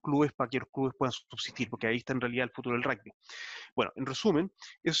invertimos en los clubes para que los clubes puedan subsistir, porque ahí está en realidad el futuro del rugby. Bueno, en resumen,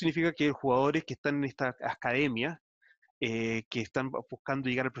 eso significa que los jugadores que están en esta academia, que están buscando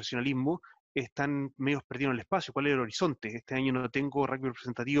llegar al profesionalismo, están medio perdidos en el espacio. ¿Cuál es el horizonte? Este año no tengo rugby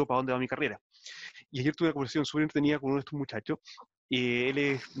representativo, ¿para dónde va mi carrera? Y ayer tuve una conversación súper entretenida con uno de estos muchachos.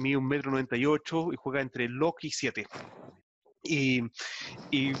 Él mide 1,98 m y juega entre lock y 7. Y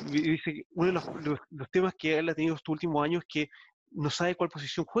dice que uno de los temas que él ha tenido estos últimos años es que no sabe cuál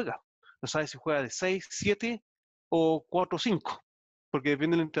posición juega. No sabe si juega de 6, 7 o 4, 5. Porque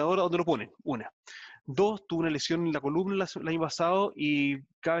depende del entrenador a dónde lo ponen. Una. Dos, tuvo una lesión en la columna el año pasado y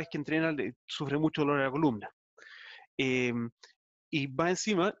cada vez que entrena sufre mucho dolor en la columna. Y va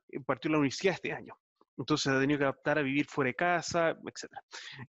encima, partió a la universidad este año. Entonces ha tenido que adaptar a vivir fuera de casa, etc.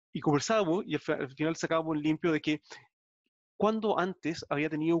 Y conversábamos y al final sacábamos el limpio de que cuando antes había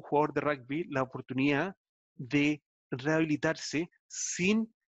tenido un jugador de rugby la oportunidad de rehabilitarse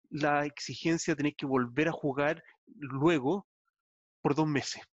sin la exigencia de tener que volver a jugar luego por 2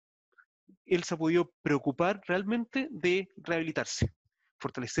 meses. Él se ha podido preocupar realmente de rehabilitarse,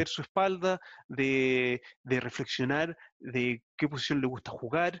 fortalecer su espalda, de reflexionar de qué posición le gusta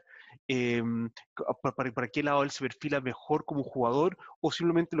jugar, eh, para qué lado él se perfila mejor como jugador, o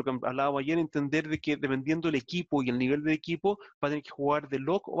simplemente lo que hablábamos ayer, entender de que dependiendo del equipo y el nivel del equipo, va a tener que jugar de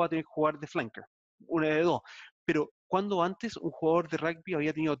lock o va a tener que jugar de flanker, una de dos. Pero cuando antes un jugador de rugby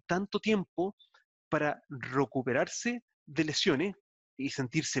había tenido tanto tiempo para recuperarse de lesiones y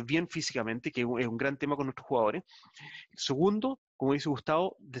sentirse bien físicamente, que es un gran tema con nuestros jugadores. Segundo, como dice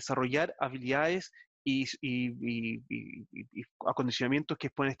Gustavo, desarrollar habilidades y acondicionamientos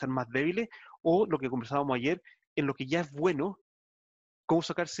que pueden estar más débiles, o lo que conversábamos ayer, en lo que ya es bueno, cómo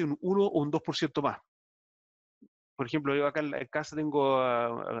sacarse un 1 o un 2% más. Por ejemplo, yo acá en la casa tengo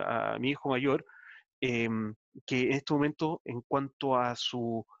a mi hijo mayor, que en este momento, en cuanto a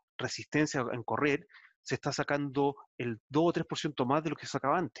su resistencia en correr, se está sacando el 2 o 3% más de lo que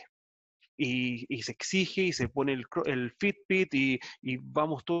sacaba antes. Y se exige y se pone el Fitbit y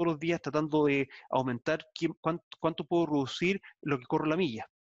vamos todos los días tratando de aumentar cuánto puedo reducir lo que corro la milla.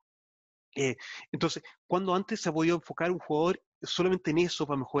 Entonces, cuando antes se ha podido enfocar un jugador solamente en eso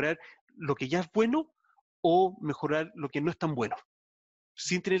para mejorar lo que ya es bueno o mejorar lo que no es tan bueno,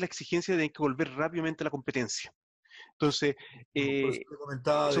 sin tener la exigencia de tener que volver rápidamente a la competencia. Entonces, Por eso te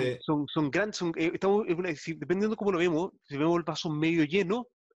comentaba son grandes, dependiendo de cómo lo vemos, si vemos el vaso medio lleno,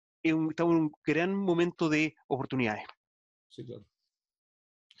 estamos en un gran momento de oportunidades. Sí, claro.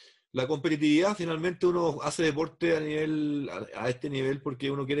 La competitividad, finalmente uno hace deporte a este nivel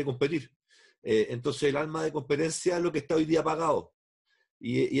porque uno quiere competir. Entonces el alma de competencia es lo que está hoy día apagado.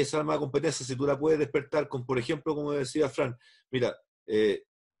 Y esa alma de competencia, si tú la puedes despertar con, por ejemplo, como decía Fran, mira,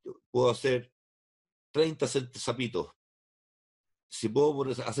 puedo hacer 30 zapitos, si puedo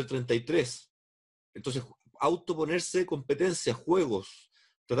hacer 33, entonces autoponerse competencias, juegos,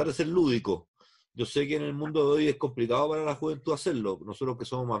 tratar de ser lúdico. Yo sé que en el mundo de hoy es complicado para la juventud hacerlo. Nosotros que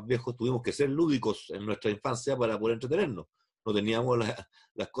somos más viejos tuvimos que ser lúdicos en nuestra infancia para poder entretenernos. No teníamos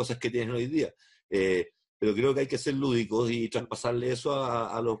las cosas que tienen hoy día. Pero creo que hay que ser lúdicos y traspasarle eso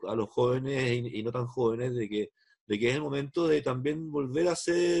a los jóvenes y no tan jóvenes de que es el momento de también volver a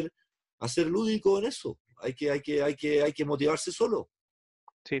ser lúdico en eso. Hay que motivarse solo.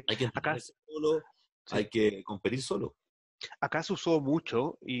 Sí. Hay que entrenarse solo, sí. Hay que competir solo. Acá se usó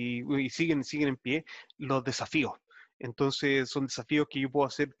mucho y siguen en pie los desafíos. Entonces son desafíos que yo puedo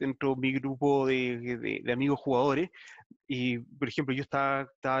hacer dentro de mi grupo de amigos jugadores. Y, por ejemplo, yo estaba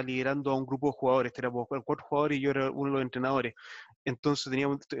liderando a un grupo de jugadores, éramos 4 jugadores y yo era uno de los entrenadores. Entonces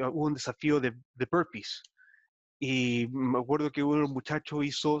hubo un desafío de burpees. Y me acuerdo que uno de los muchachos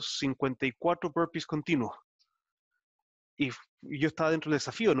hizo 54 burpees continuos. Y yo estaba dentro del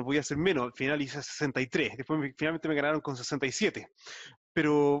desafío, no podía hacer menos. Al final hice 63. Después finalmente me ganaron con 67.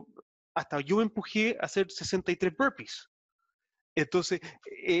 Pero hasta yo me empujé a hacer 63 burpees. Entonces,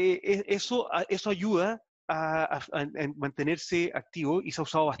 eso ayuda a mantenerse activo y se ha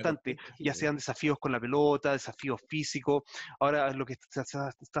usado bastante, ya sean desafíos con la pelota, desafíos físicos. Ahora lo que se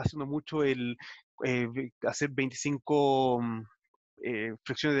está haciendo mucho el hacer 25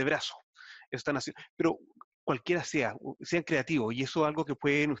 flexiones de brazo. Eso están haciendo, pero cualquiera sean creativos, y eso es algo que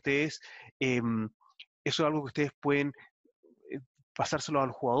pueden ustedes, eso es algo que ustedes pueden pasárselo a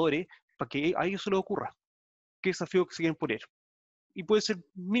los jugadores para que a ellos se les ocurra qué desafío que se quieren poner. Y puede ser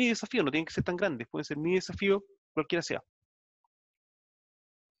mini desafío, no tienen que ser tan grandes, pueden ser mini desafío, cualquiera sea.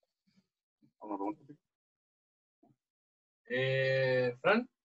 Fran,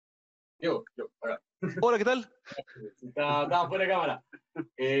 yo, acá. Hola, ¿qué tal? Estaba fuera de cámara.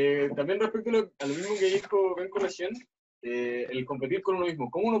 También respecto a lo mismo que dijo Ben recién, el competir con uno mismo.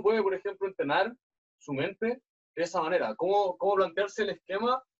 ¿Cómo uno puede, por ejemplo, entrenar su mente de esa manera? ¿Cómo plantearse el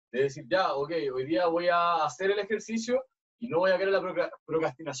esquema de decir, ya, ok, hoy día voy a hacer el ejercicio y no voy a caer en la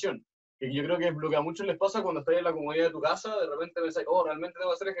procrastinación? Que yo creo que es lo que a muchos les pasa cuando estás en la comodidad de tu casa, de repente pensás, oh, realmente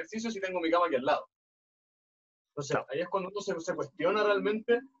tengo que hacer ejercicio si tengo mi cama aquí al lado. Entonces, ahí es cuando uno se cuestiona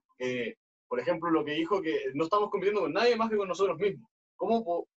realmente, por ejemplo, lo que dijo, que no estamos compitiendo con nadie más que con nosotros mismos.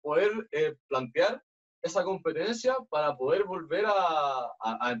 ¿Cómo poder plantear esa competencia para poder volver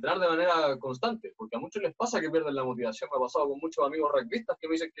a entrenar de manera constante? Porque a muchos les pasa que pierden la motivación. Me ha pasado con muchos amigos rugbyistas que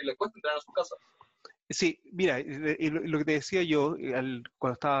me dicen que les cuesta entrenar en su casa. Sí, mira, lo que te decía yo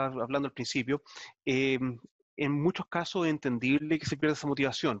cuando estaba hablando al principio, en muchos casos es entendible que se pierda esa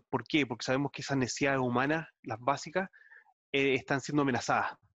motivación. ¿Por qué? Porque sabemos que esas necesidades humanas, las básicas, están siendo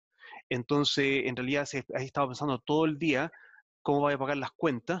amenazadas. Entonces, en realidad, ahí estaba pensando todo el día cómo vaya a pagar las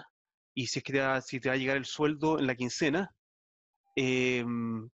cuentas y si es que si te va a llegar el sueldo en la quincena. eh,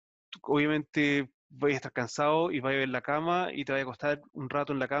 Obviamente vas a estar cansado y vas a ver la cama y te va a costar un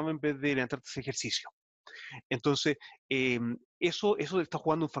rato en la cama en vez de levantarte a hacer ejercicio. Entonces, eso está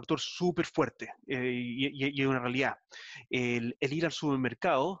jugando un factor súper fuerte y es una realidad. El ir al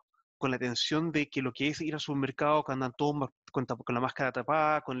supermercado con la atención de que lo que es ir al supermercado, que andan todos con la máscara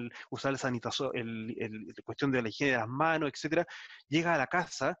tapada, usar el sanitazo, la cuestión de la higiene de las manos, etcétera, llega a la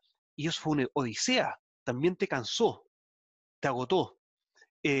casa y eso fue una odisea. También te cansó, te agotó.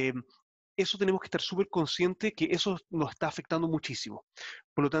 Eh, Eso tenemos que estar súper conscientes que eso nos está afectando muchísimo.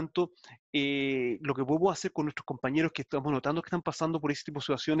 Por lo tanto, lo que podemos hacer con nuestros compañeros que estamos notando que están pasando por ese tipo de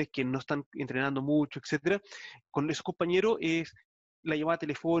situaciones, que no están entrenando mucho, etcétera, con esos compañeros es la llamada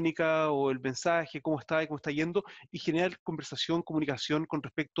telefónica o el mensaje, cómo está yendo, y generar conversación, comunicación con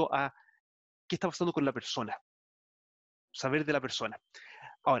respecto a qué está pasando con la persona, saber de la persona.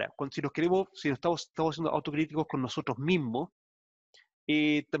 Ahora, si nos estamos siendo autocríticos con nosotros mismos,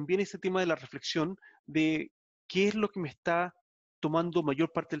 también ese tema de la reflexión de qué es lo que me está tomando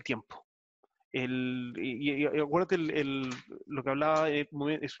mayor parte del tiempo. Y acuérdate lo que hablaba,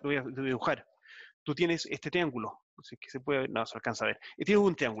 eso lo voy a dibujar. Tú tienes este triángulo, no sé, que se puede, no se alcanza a ver. Y tienes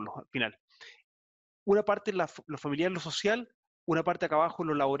un triángulo al final. Una parte lo familiar, lo social, una parte acá abajo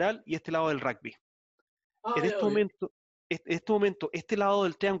lo laboral y este lado del rugby. En este momento, este lado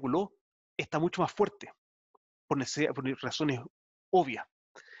del triángulo está mucho más fuerte por razones obvias.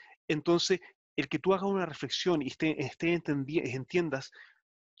 Entonces, el que tú hagas una reflexión y entiendas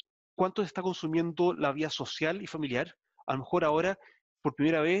cuánto está consumiendo la vida social y familiar, a lo mejor ahora, por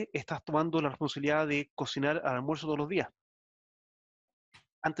primera vez, estás tomando la responsabilidad de cocinar al almuerzo todos los días.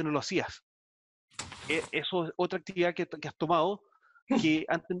 Antes no lo hacías. Eso es otra actividad que has tomado que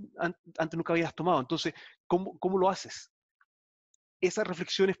antes nunca habías tomado. Entonces, ¿cómo lo haces? Esas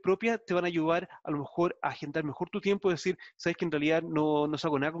reflexiones propias te van a ayudar a lo mejor a agendar mejor tu tiempo y decir, sabes que en realidad no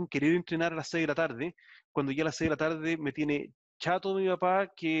saco nada con querer entrenar a las 6 de la tarde, cuando ya a las 6 de la tarde me tiene chato mi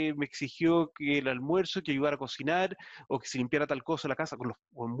papá que me exigió que el almuerzo, que ayudara a cocinar o que se limpiara tal cosa en la casa.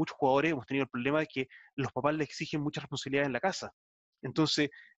 Con muchos jugadores hemos tenido el problema de que los papás le exigen muchas responsabilidades en la casa. Entonces,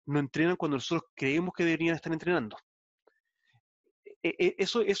 no entrenan cuando nosotros creemos que deberían estar entrenando.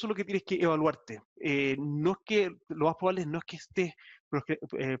 Eso es lo que tienes que evaluarte. No es que, lo más probable no es que estés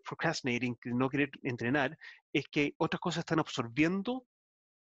procrastinating, no querer entrenar, es que otras cosas están absorbiendo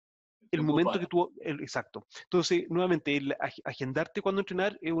el momento que tú... exacto. Entonces, nuevamente, agendarte cuando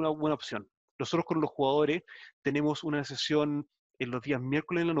entrenar es una buena opción. Nosotros con los jugadores tenemos una sesión en los días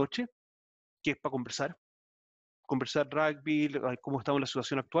miércoles en la noche, que es para conversar rugby, cómo estamos en la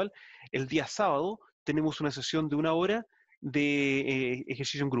situación actual. El día sábado tenemos una sesión de 1 hora de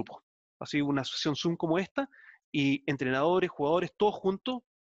ejercicio en grupo. Así una sesión Zoom como esta, y entrenadores, jugadores, todos juntos,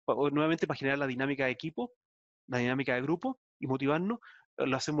 nuevamente para generar la dinámica de equipo, la dinámica de grupo y motivarnos,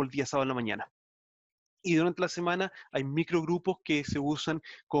 lo hacemos el día sábado en la mañana. Y durante la semana hay microgrupos que se usan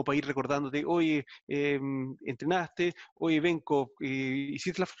como para ir recordándote, oye, entrenaste, oye, Benco,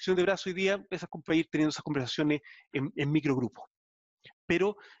 hiciste la flexión de brazo hoy día, empiezas para ir teniendo esas conversaciones en microgrupos.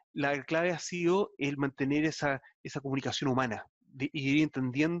 Pero la clave ha sido el mantener esa comunicación humana, y ir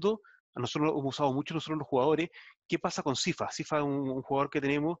entendiendo, a nosotros lo hemos usado mucho nosotros los jugadores, qué pasa con Sifa. Sifa es un jugador que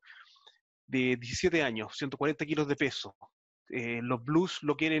tenemos de 17 años, 140 kilos de peso. Los Blues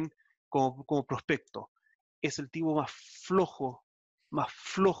lo quieren como prospecto. Es el tipo más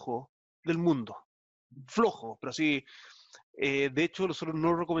flojo del mundo. Flojo, pero así. De hecho, nosotros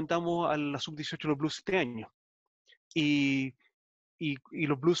no recomendamos a la sub-18 los Blues este año. Y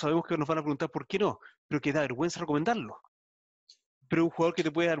los Blues sabemos que nos van a preguntar por qué no, pero que da vergüenza recomendarlo. Pero es un jugador que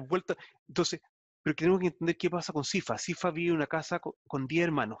te puede dar vuelta. Entonces, pero tenemos que entender qué pasa con Sifa. Sifa vive en una casa con 10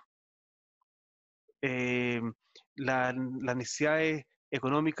 hermanos. Las necesidades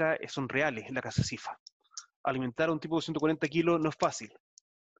económicas son reales en la casa de Sifa. Alimentar a un tipo de 140 kilos no es fácil.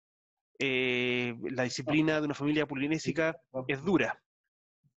 La disciplina de una familia polinésica es dura.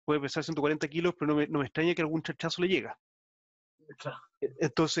 Puede pesar 140 kilos, pero no me extraña que algún chachazo le llega.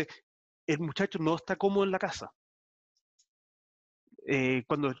 Entonces, el muchacho no está cómodo en la casa.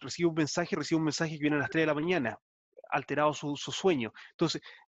 Cuando recibe un mensaje que viene a las 3 de la mañana, alterado su sueño. Entonces,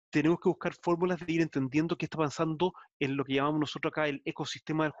 tenemos que buscar fórmulas de ir entendiendo qué está pasando en lo que llamamos nosotros acá el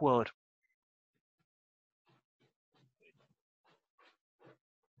ecosistema del jugador.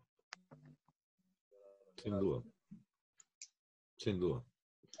 Sin duda. Sin duda.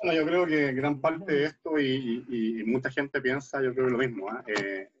 Bueno, yo creo que gran parte de esto, y mucha gente piensa, yo creo lo mismo,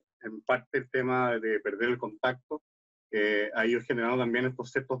 en parte el tema de perder el contacto, ha ido generando también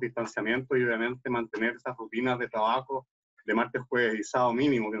estos ciertos distanciamientos y obviamente mantener esas rutinas de trabajo de martes, jueves y sábado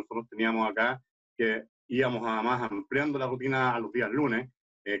mínimo que nosotros teníamos acá, que íbamos además ampliando la rutina a los días lunes,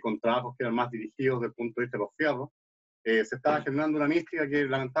 con trabajos que eran más dirigidos desde el punto de vista de los fierros. Se estaba generando una mística que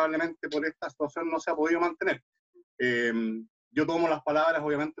lamentablemente por esta situación no se ha podido mantener. Yo tomo las palabras,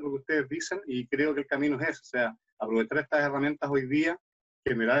 obviamente, lo que ustedes dicen, y creo que el camino es ese, o sea, aprovechar estas herramientas hoy día,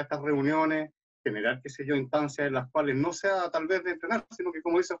 generar estas reuniones, generar, qué sé yo, instancias en las cuales no sea tal vez de entrenar, sino que,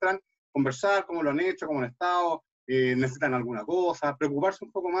 como dice Fran, conversar, cómo lo han hecho, cómo han estado, necesitan alguna cosa, preocuparse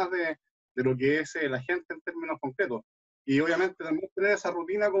un poco más de lo que es la gente en términos concretos. Y obviamente también tener esa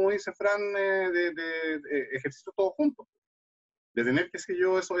rutina, como dice Fran, de ejercicio todos juntos. De tener, qué sé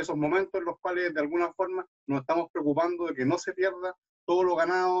yo, esos momentos en los cuales de alguna forma nos estamos preocupando de que no se pierda todo lo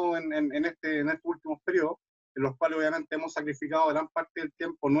ganado en estos últimos periodos, en los cuales obviamente hemos sacrificado gran parte del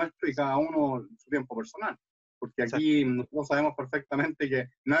tiempo nuestro y cada uno su tiempo personal. Porque aquí nosotros sabemos perfectamente que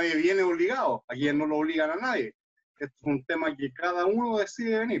nadie viene obligado, aquí no lo obligan a nadie. Esto es un tema que cada uno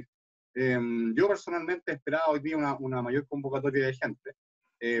decide venir. Yo personalmente esperaba hoy día una mayor convocatoria de gente,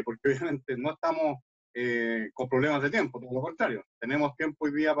 porque obviamente no estamos con problemas de tiempo, todo lo contrario, tenemos tiempo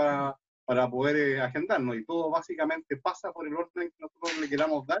hoy día para poder agendarnos y todo básicamente pasa por el orden que nosotros le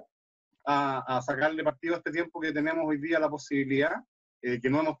queramos dar a sacarle partido a este tiempo que tenemos hoy día la posibilidad, que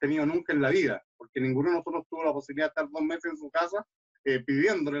no hemos tenido nunca en la vida, porque ninguno de nosotros tuvo la posibilidad de estar 2 meses en su casa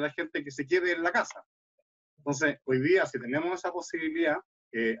pidiéndole a la gente que se quede en la casa. Entonces, hoy día, si tenemos esa posibilidad,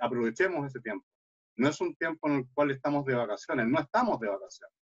 aprovechemos ese tiempo. No es un tiempo en el cual estamos de vacaciones, no estamos de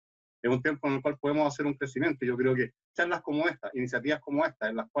vacaciones. Es un tiempo en el cual podemos hacer un crecimiento. Yo creo que charlas como esta, iniciativas como esta,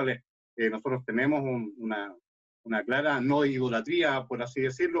 en las cuales nosotros tenemos una clara, no idolatría, por así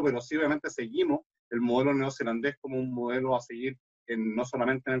decirlo, pero sí obviamente seguimos el modelo neozelandés como un modelo a seguir no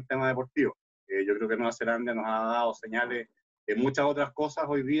solamente en el tema deportivo. Yo creo que Nueva Zelanda nos ha dado señales de muchas otras cosas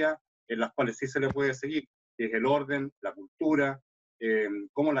hoy día en las cuales sí se le puede seguir, que es el orden, la cultura,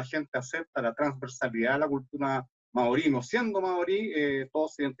 cómo la gente acepta la transversalidad de la cultura maorí. No siendo maorí,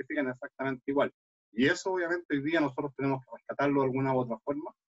 todos se identifican exactamente igual. Y eso obviamente hoy día nosotros tenemos que rescatarlo de alguna u otra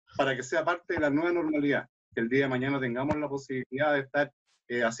forma para que sea parte de la nueva normalidad, que el día de mañana tengamos la posibilidad de estar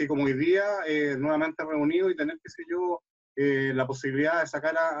así como hoy día, nuevamente reunidos y tener, qué sé yo, la posibilidad de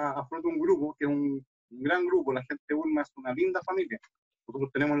sacar a flote un grupo, que es un gran grupo. La gente de Bulma es una linda familia.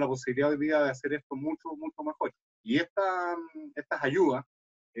 Nosotros tenemos la posibilidad hoy día de hacer esto mucho, mucho mejor. Y estas ayudas,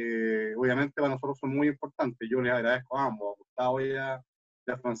 obviamente para nosotros son muy importantes. Yo les agradezco a ambos, a Gustavo y a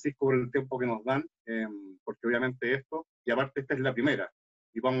Francisco por el tiempo que nos dan, porque obviamente esto, y aparte esta es la primera,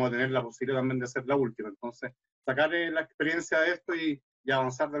 y vamos a tener la posibilidad también de ser la última. Entonces, sacar la experiencia de esto y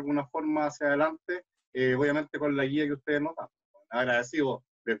avanzar de alguna forma hacia adelante, obviamente con la guía que ustedes nos dan. Agradecido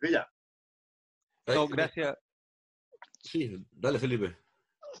desde ya. No, gracias. Sí, dale, Felipe.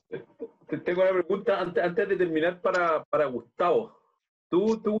 Tengo una pregunta antes de terminar para Gustavo.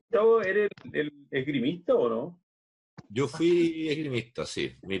 ¿Tú, Gustavo, eres el esgrimista o no? Yo fui esgrimista,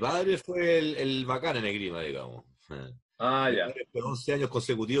 sí. Mi padre fue el bacán en esgrima, digamos. Mi Ya. padre fue 11 años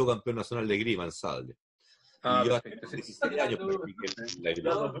consecutivos campeón nacional de esgrima en sable. Y yo hasta Perfecto. 16 años practiqué la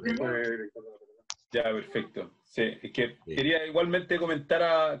esgrima. Ya, perfecto. Sí, es que quería igualmente comentar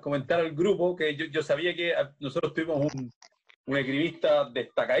al grupo que yo sabía que nosotros tuvimos un esgrimista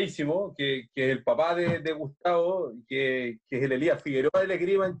destacadísimo, que es el papá de Gustavo, que es el Elías Figueroa del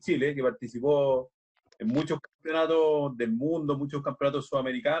esgrima en Chile, que participó en muchos campeonatos del mundo, muchos campeonatos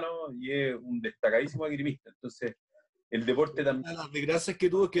sudamericanos, y es un destacadísimo esgrimista. Entonces, el deporte también... Una de las desgracias que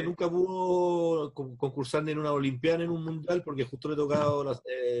tuvo es que nunca pudo concursar ni en una olimpiada ni en un mundial, porque justo le tocaba las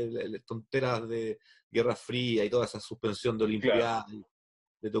tonteras de Guerra Fría y toda esa suspensión de olimpiadas. Claro.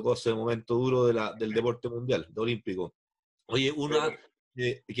 Le tocó ese momento duro del deporte mundial, de olímpico. Oye,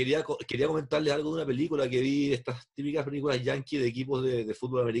 quería comentarles algo de una película que vi, estas típicas películas yankee de equipos de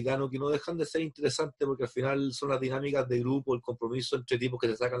fútbol americano, que no dejan de ser interesantes porque al final son las dinámicas de grupo, el compromiso entre tipos que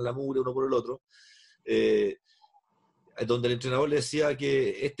se sacan la mugre uno por el otro, donde el entrenador le decía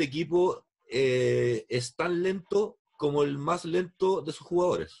que este equipo es tan lento como el más lento de sus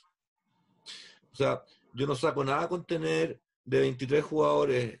jugadores. O sea, yo no saco nada con tener de 23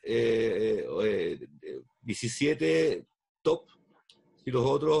 jugadores, 17 top, y los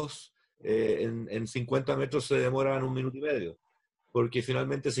otros en 50 metros se demoran 1 minuto y medio, porque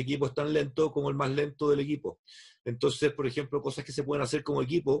finalmente ese equipo es tan lento como el más lento del equipo. Entonces, por ejemplo, cosas que se pueden hacer como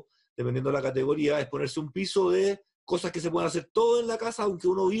equipo, dependiendo de la categoría, es ponerse un piso de cosas que se pueden hacer todo en la casa, aunque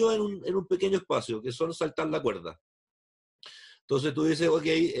uno viva en un pequeño espacio, que son saltar la cuerda. Entonces tú dices, ok,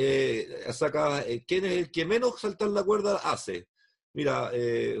 ¿quién es el que menos saltar la cuerda hace? Mira,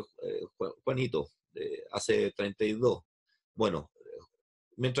 Juanito, hace 32. Bueno,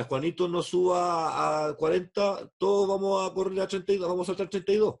 mientras Juanito no suba a 40, todos vamos a correr a 32, vamos a saltar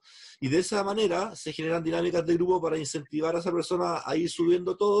 32. Y de esa manera se generan dinámicas de grupo para incentivar a esa persona a ir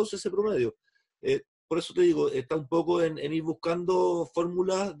subiendo todos ese promedio. Por eso te digo, está un poco en ir buscando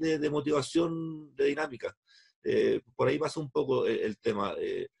fórmulas de motivación de dinámica. Por ahí pasa un poco el tema.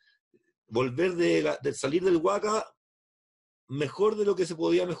 Volver de salir del Huaca mejor de lo que se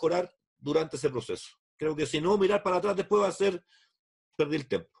podía mejorar durante ese proceso. Creo que si no, mirar para atrás después va a ser perdí el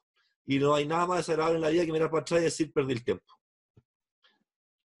tiempo. Y no hay nada más desagradable en la vida que mirar para atrás y decir perdí el tiempo.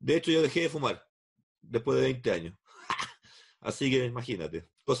 De hecho, yo dejé de fumar después de 20 años. Así que imagínate,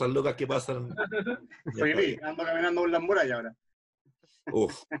 cosas locas que pasan. Feliz, ando caminando por las murallas ahora.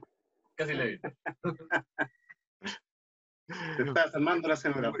 Uf. Casi le vi. Te estás armando la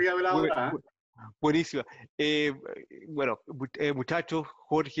escenografía de la hora. Buenísima. Bueno, muchachos,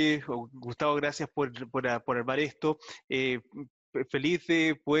 Jorge, Gustavo, gracias por armar esto. Feliz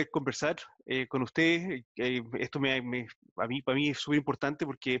de poder conversar con ustedes. Esto para mí es súper importante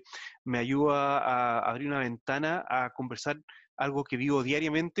porque me ayuda a abrir una ventana a conversar algo que vivo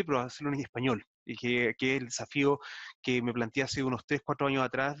diariamente, pero hacerlo en español. Y que es el desafío que me planteé hace unos 3, 4 años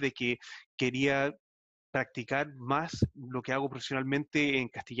atrás, de que quería practicar más lo que hago profesionalmente en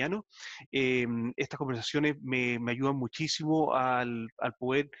castellano. Estas conversaciones me ayudan muchísimo al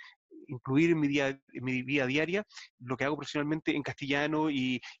poder incluir en mi vida diaria lo que hago profesionalmente en castellano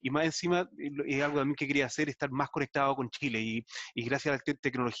y más encima es algo también que quería hacer, estar más conectado con Chile y gracias a la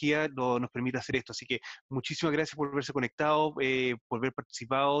tecnología nos permite hacer esto. Así que muchísimas gracias por verse conectado, por haber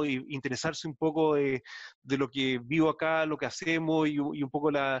participado e interesarse un poco de lo que vivo acá, lo que hacemos y un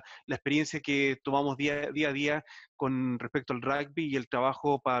poco la experiencia que tomamos día a día con respecto al rugby y el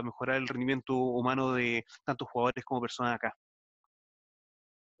trabajo para mejorar el rendimiento humano de tantos jugadores como personas acá.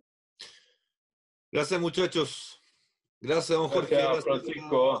 Gracias, muchachos. Gracias, don Jorge. Gracias,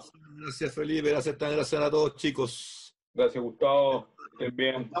 Francisco. Gracias, Felipe. Gracias a todos, chicos. Gracias, Gustavo. Estén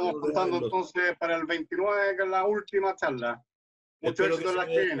bien. Estamos contando entonces para el 29, que es la última charla. Mucho éxito en las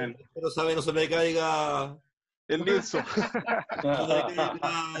que vienen. Espero saber, no se me caiga el lienzo. No se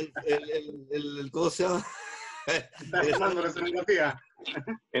me caiga ¿cómo se llama? Está llamando la escenografía.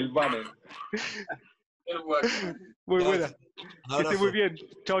 El banner. Muy buena. Que esté muy bien.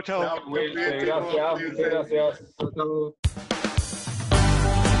 Chao, chao. Chao, Gracias, muchas gracias.